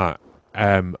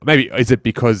 Maybe, is it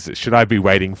because, should I be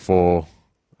waiting for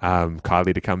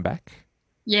Kylie to come back?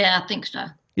 Yeah, I think so.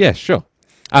 Yeah, sure.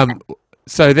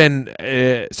 So then,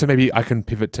 so maybe I can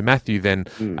pivot to Matthew then.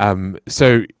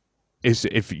 So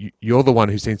if you're the one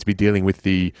who seems to be dealing with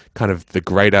the kind of the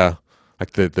greater,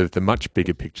 like the much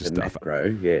bigger picture stuff. Macro,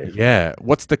 yeah. Yeah.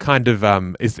 What's the kind of,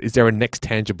 is there a next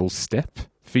tangible step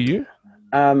for you?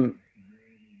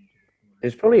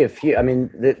 There's probably a few. I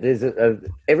mean, there's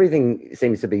everything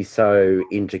seems to be so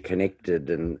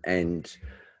interconnected, and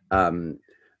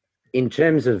in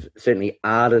terms of certainly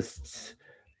artists,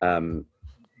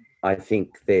 I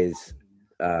think there's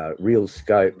real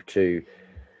scope to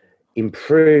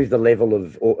improve the level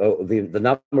of or the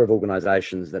number of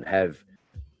organisations that have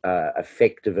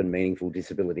effective and meaningful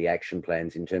disability action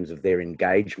plans in terms of their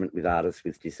engagement with artists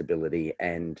with disability.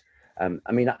 And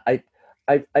I mean,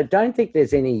 I don't think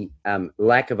there's any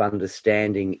lack of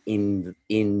understanding in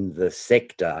the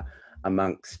sector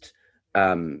amongst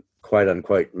quote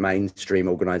unquote mainstream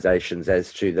organisations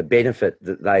as to the benefit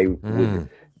that they would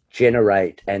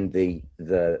generate and the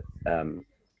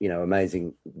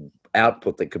amazing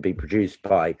output that could be produced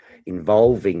by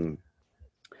involving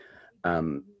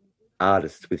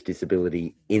artists with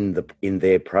disability in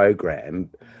their program.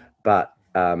 But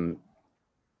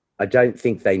I don't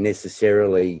think they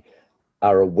necessarily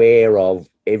are aware of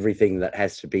everything that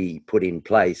has to be put in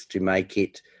place to make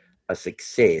it a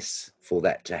success for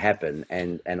that to happen.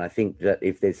 And I think that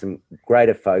if there's some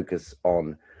greater focus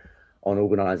on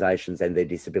organisations and their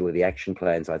disability action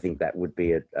plans, I think that would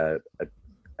be a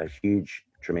huge,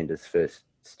 tremendous first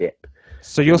step.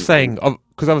 So you're saying,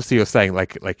 because obviously you're saying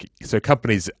so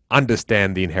companies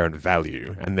understand the inherent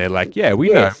value, and they're like, yeah, we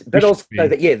know. But also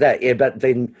but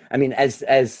then I mean, as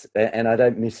and I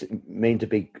don't mean to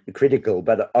be critical,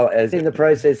 but as in the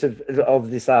process of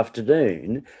this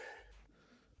afternoon,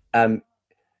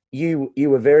 you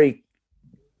were very,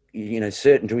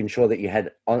 certain to ensure that you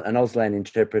had an Auslan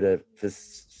interpreter for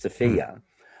Sophia,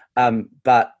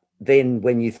 but then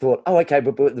when you thought, oh, okay,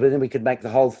 but then we could make the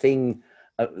whole thing.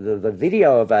 The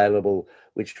video available,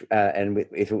 which and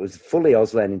if it was fully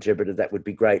Auslan interpreted, that would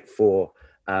be great for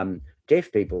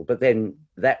deaf people. But then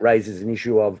that raises an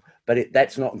issue of,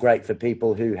 that's not great for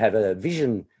people who have a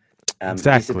vision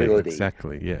disability.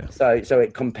 Exactly, yeah. So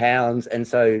it compounds, and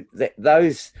so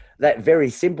that very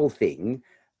simple thing,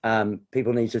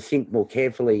 people need to think more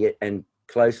carefully and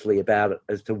closely about it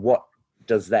as to what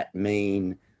does that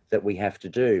mean that we have to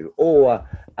do, or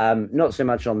not so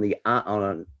much on the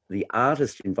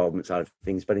artist involvement side of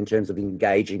things, but in terms of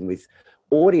engaging with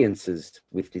audiences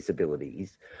with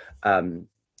disabilities. I mean,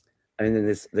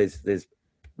 then there's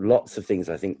lots of things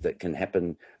I think that can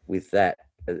happen with that.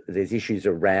 There's issues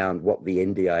around what the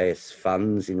NDIS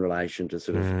funds in relation to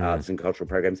sort of arts and cultural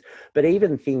programs, but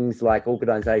even things like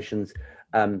organisations.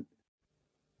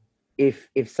 If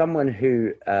someone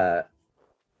who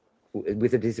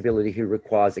with a disability who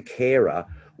requires a carer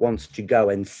wants to go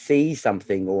and see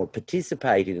something or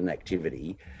participate in an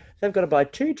activity, they've got to buy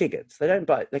 2 tickets. They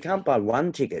can't buy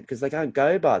 1 ticket because they can't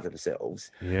go by themselves.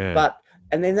 Yeah.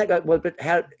 And then they go, well, but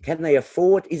how can they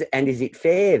afford? Is it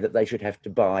fair that they should have to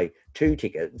buy 2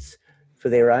 tickets for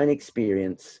their own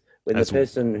experience when the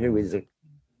person who is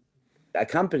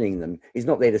accompanying them is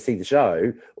not there to see the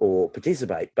show or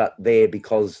participate, but there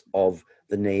because of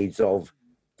the needs of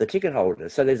the ticket holder?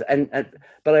 So there's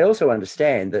but I also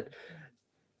understand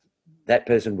that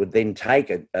person would then take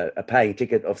a paying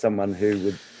ticket of someone who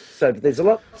would. So there's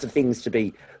lots of things to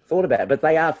be thought about, but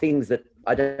they are things that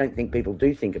I don't think people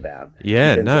do think about.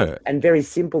 Yeah, no. And very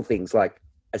simple things like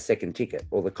a second ticket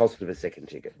or the cost of a second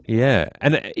ticket. Yeah,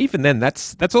 and even then,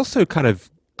 that's also kind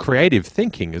of creative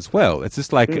thinking as well. It's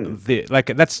just like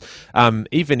that's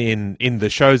even in the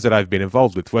shows that I've been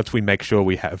involved with, once we make sure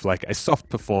we have like a soft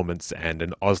performance and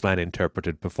an Auslan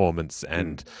interpreted performance,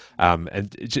 and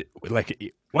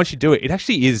like once you do it, it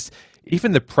actually is,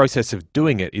 even the process of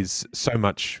doing it is so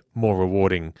much more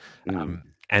rewarding.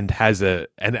 And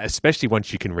and especially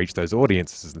once you can reach those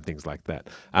audiences and things like that.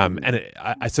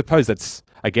 I suppose that's,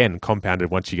 again,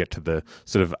 compounded once you get to the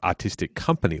sort of artistic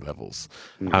company levels.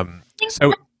 So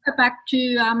go back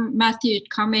to Matthew's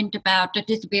comment about the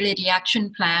Disability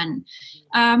Action Plan.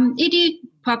 It is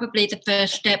probably the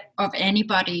first step of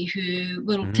anybody who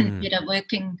will consider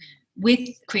working with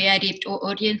creative or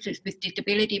audiences with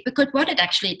disability, because what it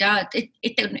actually does,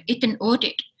 it's an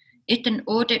audit. It's an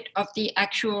audit of the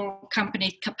actual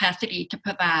company's capacity to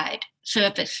provide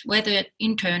service, whether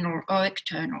internal or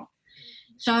external.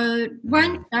 So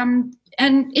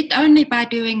and it's only by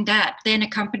doing that then a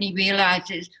company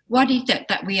realizes what is it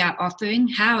that we are offering,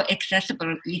 how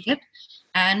accessible is it,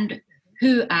 and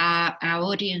who are our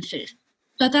audiences.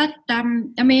 So that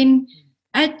I mean,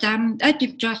 as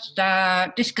you've just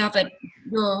discovered,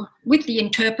 with the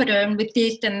interpreter and with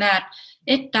this and that,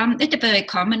 it's a very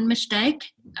common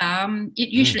mistake. It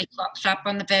usually pops up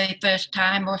on the very first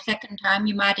time or second time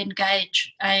you might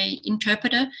engage a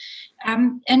interpreter.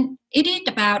 And it is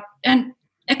about, and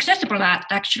Accessible Art,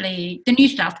 actually, the New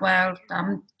South Wales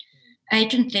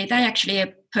agency, they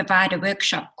actually provide a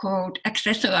workshop called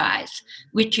Accessorize,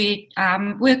 which is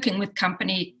working with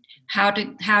companies. How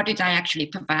do they actually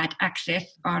provide access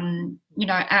on,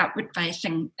 outward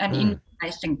facing and in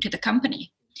facing to the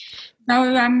company?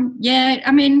 So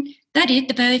I mean, that is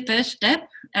the very first step,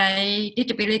 a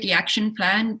disability action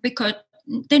plan, because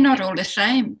they're not all the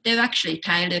same. They're actually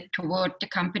tailored toward the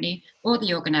company or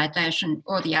the organisation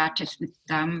or the artist with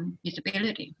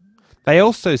disability. They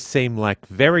also seem like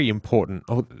very important.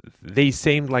 These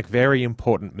seem like very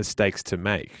important mistakes to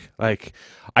make. Like,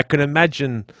 I can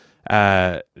imagine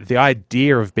the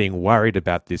idea of being worried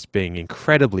about this being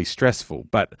incredibly stressful,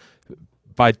 but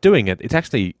by doing it, it's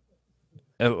actually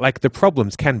like the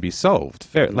problems can be solved.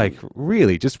 Like,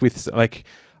 really, just with like,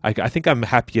 I think I'm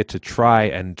happier to try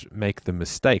and make the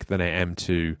mistake than I am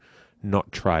to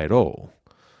not try at all.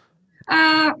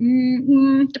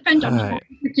 Depends on the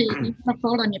you not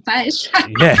fall on your face.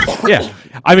 yeah.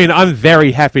 I mean, I'm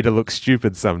very happy to look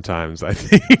stupid sometimes, I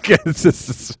think. It's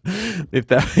just, if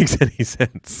that makes any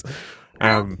sense.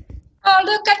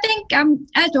 Look, I think,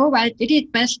 as always, it is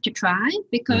best to try,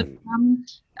 because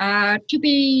to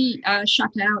be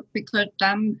shut out, because,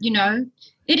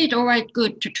 it is always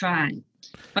good to try.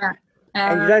 But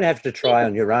And you don't have to try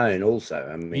on your own also.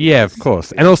 I mean, yeah, of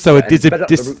course. And also a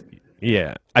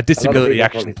disability action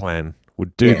probably, plan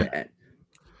would do that.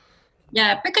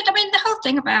 Yeah, because I mean the whole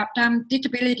thing about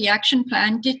disability action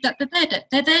plan is that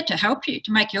they're there to help you,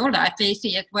 to make your life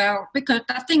easy as well. Because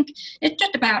I think it's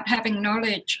just about having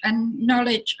knowledge, and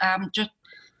knowledge just,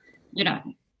 you know,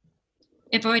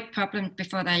 avoid problems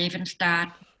before they even start.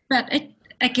 But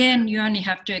again, you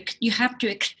have to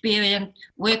experience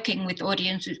working with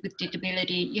audiences with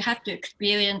disability. You have to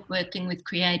experience working with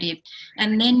creative,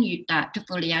 and then you start to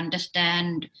fully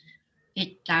understand.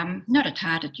 It's not as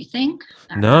hard as you think.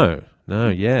 No,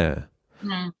 yeah.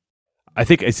 Mm. I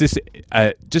think it's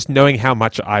just knowing how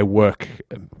much I work,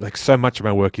 like so much of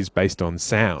my work is based on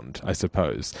sound, I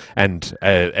suppose, and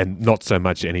not so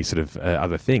much any sort of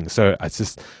other thing. So it's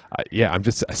just, I'm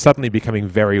just suddenly becoming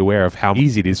very aware of how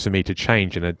easy it is for me to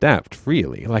change and adapt,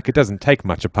 really. Like it doesn't take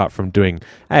much apart from doing,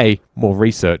 A, more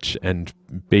research, and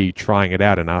B, trying it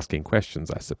out and asking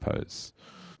questions, I suppose.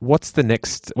 What's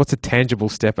a tangible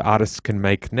step artists can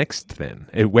make next then?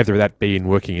 Whether that be in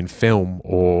working in film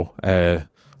or...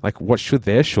 like, what should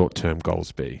their short-term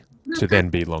goals be to then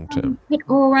be long-term? It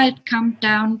always comes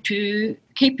down to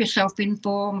keep yourself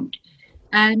informed,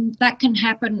 and that can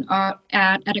happen at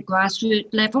a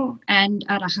grassroots level and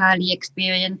at a highly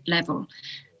experienced level.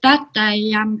 That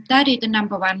is the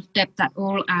number one step that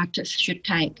all artists should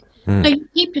take. So you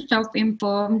keep yourself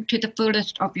informed to the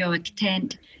fullest of your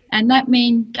extent, and that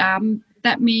means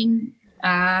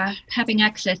having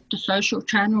access to social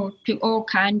channels, to all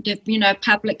kinds of,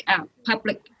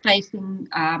 public-facing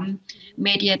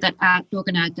media that art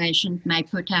organisations may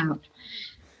put out.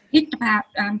 It's about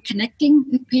connecting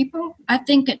with people. I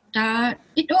think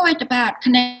it's always about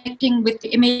connecting with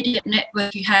the immediate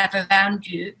network you have around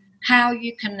you, how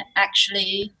you can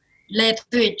actually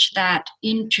leverage that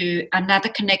into another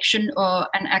connection or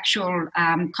an actual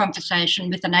conversation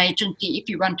with an agency if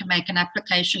you want to make an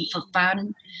application for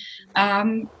fund.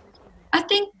 I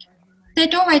think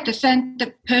there's always a sense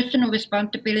of personal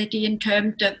responsibility in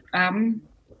terms of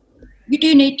you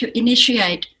do need to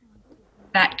initiate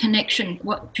that connection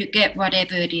to get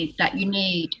whatever it is that you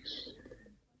need.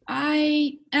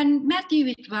 And Matthew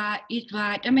is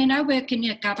right. I mean, I work in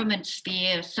a government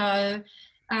sphere, so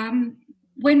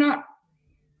we're not.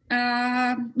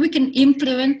 We can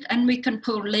influence and we can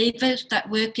pull levers that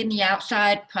work in the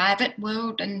outside private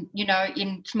world and,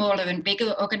 in smaller and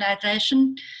bigger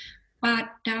organisations. But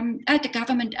as a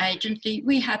government agency,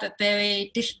 we have a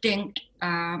very distinct, we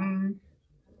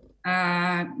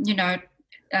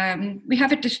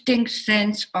have a distinct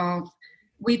sense of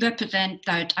we represent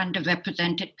those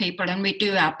underrepresented people, and we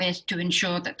do our best to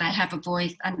ensure that they have a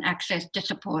voice and access to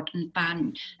support and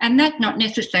fund. And that's not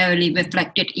necessarily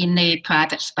reflected in the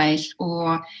private space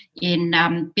or in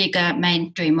bigger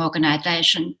mainstream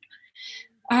organisations.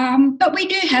 But we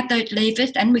do have those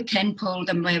levers, and we can pull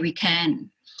them where we can.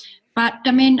 But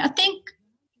I mean, I think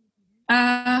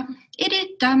it is.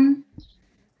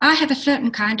 I have a certain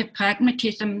kind of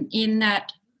pragmatism in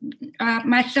that.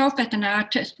 Myself as an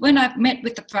artist, when I've met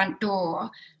with the front door,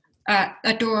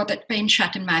 a door that's been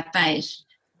shut in my face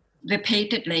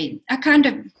repeatedly, I kind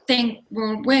of think,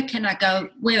 well, where can I go?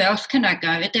 Where else can I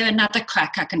go? Is there another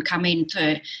crack I can come in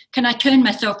through? Can I turn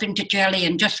myself into jelly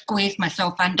and just squeeze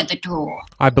myself under the door?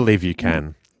 I believe you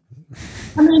can.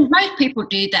 I mean, most people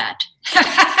do that.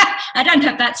 I don't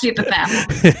have that superpower.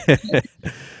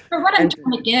 But what I'm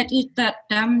trying to get is that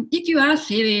if you are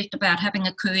serious about having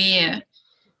a career,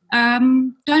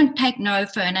 don't take no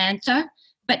for an answer,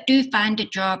 but do find a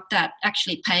job that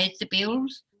actually pays the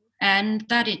bills. And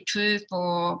that is true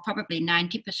for probably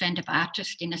 90% of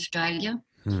artists in Australia.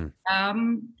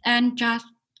 And just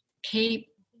keep,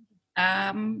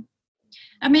 some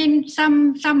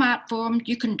art forms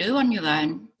you can do on your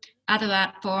own. Other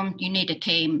art forms, you need a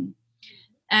team.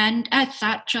 And as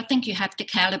such, I think you have to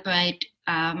calibrate,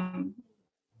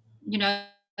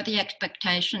 the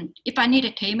expectation. If I need a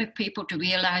team of people to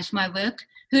realise my work,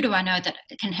 who do I know that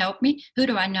can help me? Who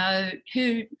can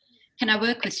I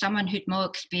work with someone who's more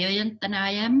experienced than I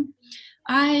am?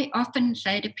 I often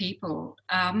say to people,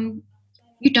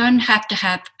 you don't have to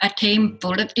have a team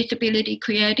full of disability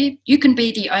creative. You can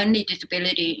be the only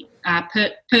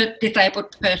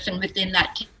disabled person within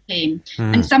that team.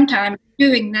 And sometimes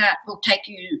doing that will take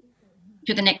you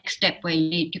to the next step where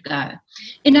you need to go.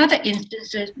 In other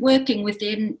instances, working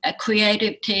within a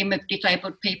creative team of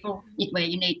disabled people is where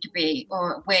you need to be,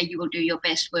 or where you will do your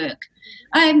best work.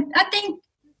 I think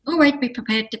always be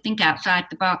prepared to think outside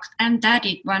the box, and that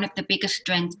is one of the biggest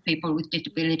strengths people with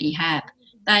disability have.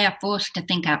 they are forced to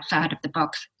think outside of the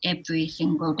box every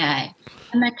single day,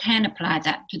 and they can apply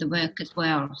that to the work as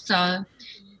well. So,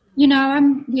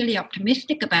 I'm really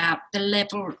optimistic about the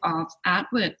level of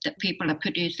artwork that people are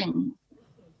producing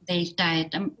these days.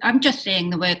 I'm just seeing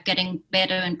the work getting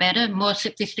better and better, more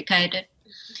sophisticated.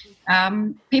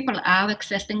 People are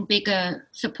accessing bigger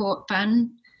support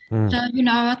funds. So,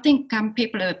 I think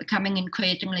people are becoming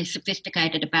increasingly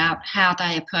sophisticated about how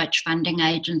they approach funding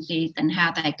agencies and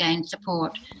how they gain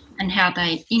support and how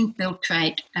they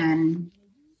infiltrate and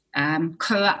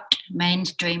corrupt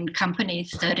mainstream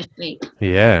companies, so to speak.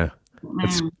 Yeah.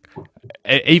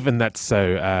 Even that's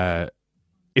so...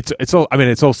 It's all. I mean,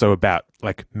 it's also about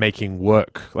like making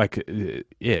work, like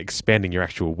expanding your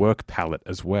actual work palette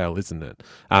as well, isn't it?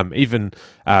 Ethan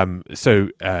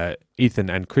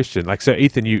and Christian, like, so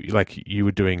Ethan, you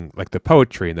were doing like the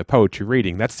poetry and the poetry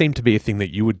reading. That seemed to be a thing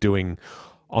that you were doing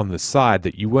on the side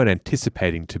that you weren't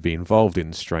anticipating to be involved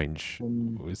in. Strange,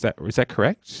 is that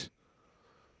correct?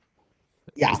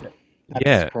 Yeah,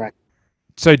 that's correct.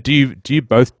 So do you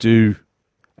both do?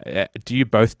 Do you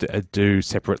both do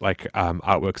separate like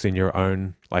artworks in your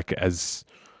own, like as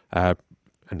I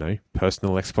don't know,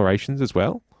 personal explorations as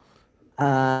well?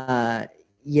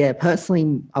 Yeah,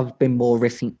 personally, I've been more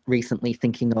recently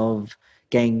thinking of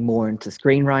getting more into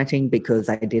screenwriting because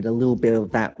I did a little bit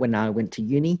of that when I went to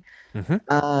uni.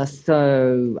 Mm-hmm.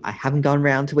 So I haven't gone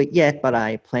around to it yet, but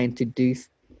I plan to do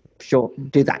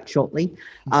that shortly.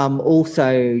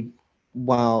 Also,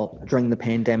 while during the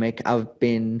pandemic, I've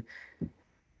been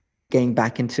getting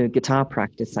back into guitar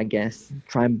practice, I guess,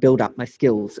 try and build up my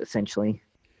skills, essentially.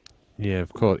 Yeah,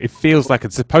 of course. It feels like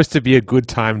it's supposed to be a good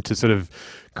time to sort of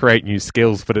create new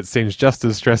skills, but it seems just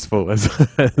as stressful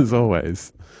as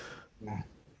always.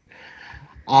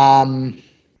 I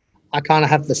kind of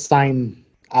have the same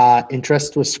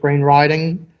interest with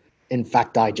screenwriting. In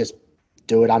fact, I just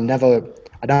do it. I've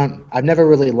never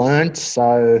really learned,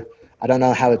 so I don't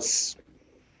know how it's.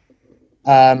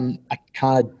 I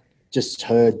kind of just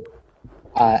heard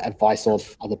advice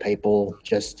of other people,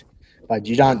 but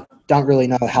you don't really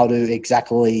know how to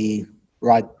exactly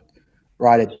write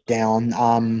it down.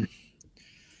 I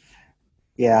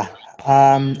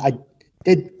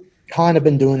did kind of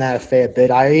been doing that a fair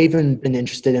bit. I even been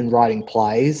interested in writing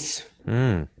plays.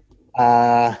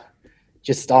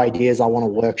 Just ideas I want to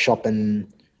workshop and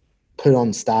put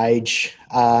on stage,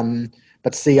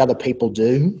 but see other people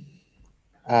do.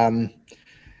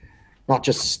 Not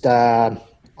just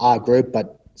our group,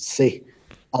 but see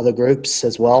other groups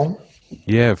as well.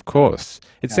 Yeah, of course.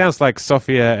 It sounds like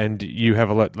Sophia and you have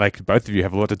a lot, like both of you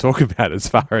have a lot to talk about as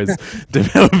far as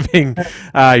developing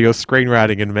your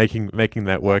screenwriting and making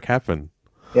that work happen.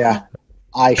 Yeah,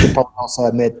 I should probably also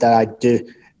admit that I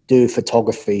do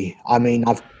photography. I mean,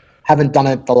 haven't done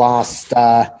it the last.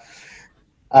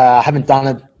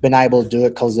 Been able to do it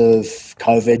because of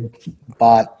COVID,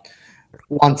 but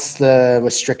once the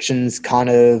restrictions kind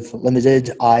of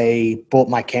limited, I brought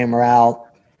my camera out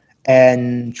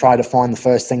and tried to find the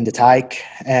first thing to take.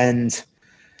 And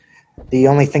the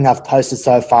only thing I've posted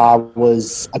so far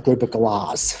was a group of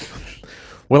galahs.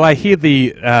 Well, I hear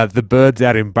the birds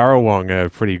out in Burrawong are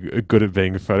pretty good at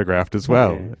being photographed as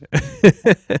well. Yeah.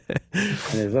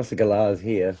 And there's lots of galahs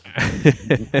here.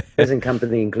 Present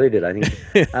company included, I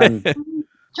think.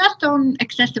 Just on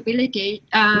accessibility,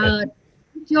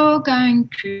 you're going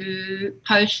to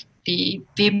post the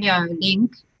Vimeo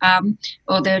link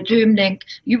or the Zoom link,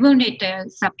 you will need to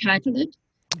subtitle it.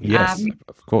 Yes,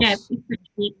 of course. Yeah,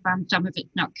 some of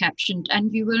it's not captioned,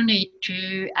 and you will need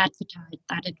to advertise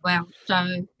that as well.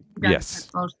 So yes,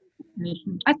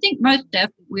 I think most deaf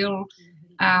will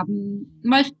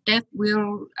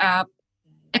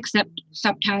accept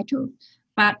subtitles.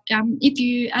 But if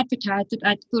you advertise it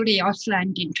as fully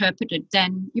Auslan interpreted,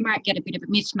 then you might get a bit of a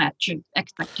mismatch of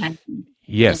expectations.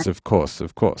 Yes, of course.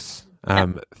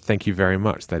 Thank you very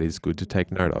much. That is good to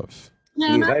take note of.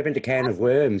 You've opened a can of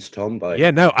worms, Tom. By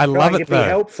I love it though.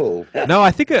 Helpful. No,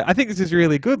 I think this is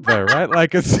really good though, right?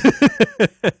 Like it's.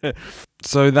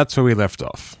 So that's where we left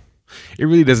off. It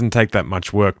really doesn't take that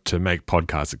much work to make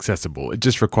podcasts accessible. It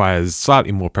just requires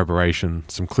slightly more preparation,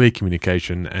 some clear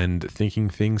communication, and thinking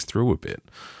things through a bit.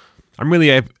 I'm really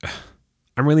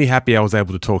happy I was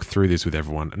able to talk through this with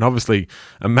everyone. And obviously,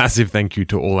 a massive thank you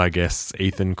to all our guests,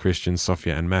 Ethan, Christian,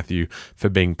 Sophia, and Matthew, for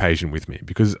being patient with me,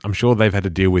 because I'm sure they've had to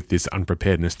deal with this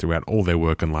unpreparedness throughout all their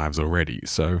work and lives already.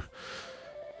 So,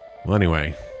 well,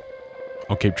 anyway,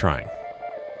 I'll keep trying.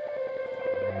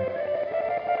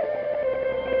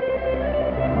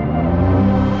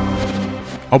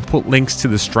 I'll put links to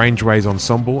the Strange Ways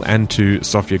Ensemble and to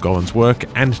Sophia Golan's work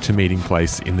and to Meeting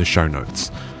Place in the show notes.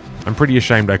 I'm pretty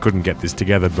ashamed I couldn't get this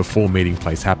together before Meeting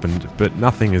Place happened, but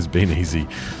nothing has been easy.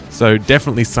 So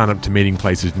definitely sign up to Meeting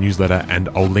Place's newsletter, and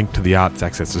I'll link to the Arts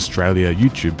Access Australia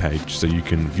YouTube page so you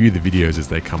can view the videos as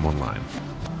they come online.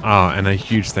 And a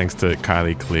huge thanks to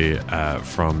Kylie Clear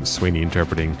from Sweeney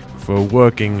Interpreting for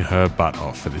working her butt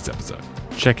off for this episode.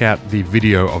 Check out the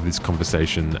video of this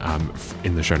conversation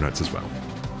in the show notes as well.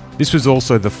 This was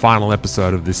also the final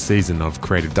episode of this season of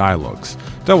Creative Dialogues.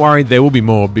 Don't worry, there will be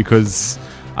more because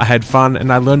I had fun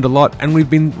and I learned a lot, and we've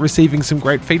been receiving some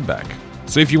great feedback.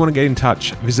 So if you want to get in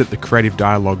touch, visit the Creative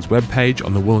Dialogues webpage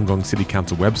on the Wollongong City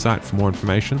Council website for more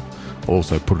information. I'll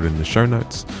also put it in the show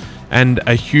notes. And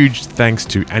a huge thanks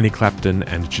to Annie Clapton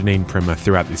and Janine Primer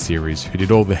throughout this series, who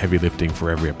did all the heavy lifting for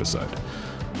every episode.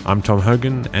 I'm Tom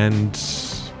Hogan, and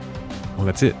well,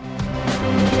 that's it.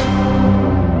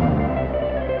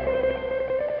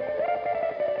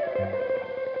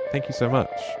 Thank you so much.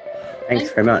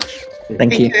 Thanks very much.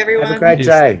 Thank you. everyone. Have a great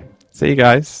day. See you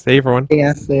guys. See you, everyone.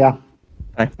 See ya.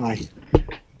 Bye.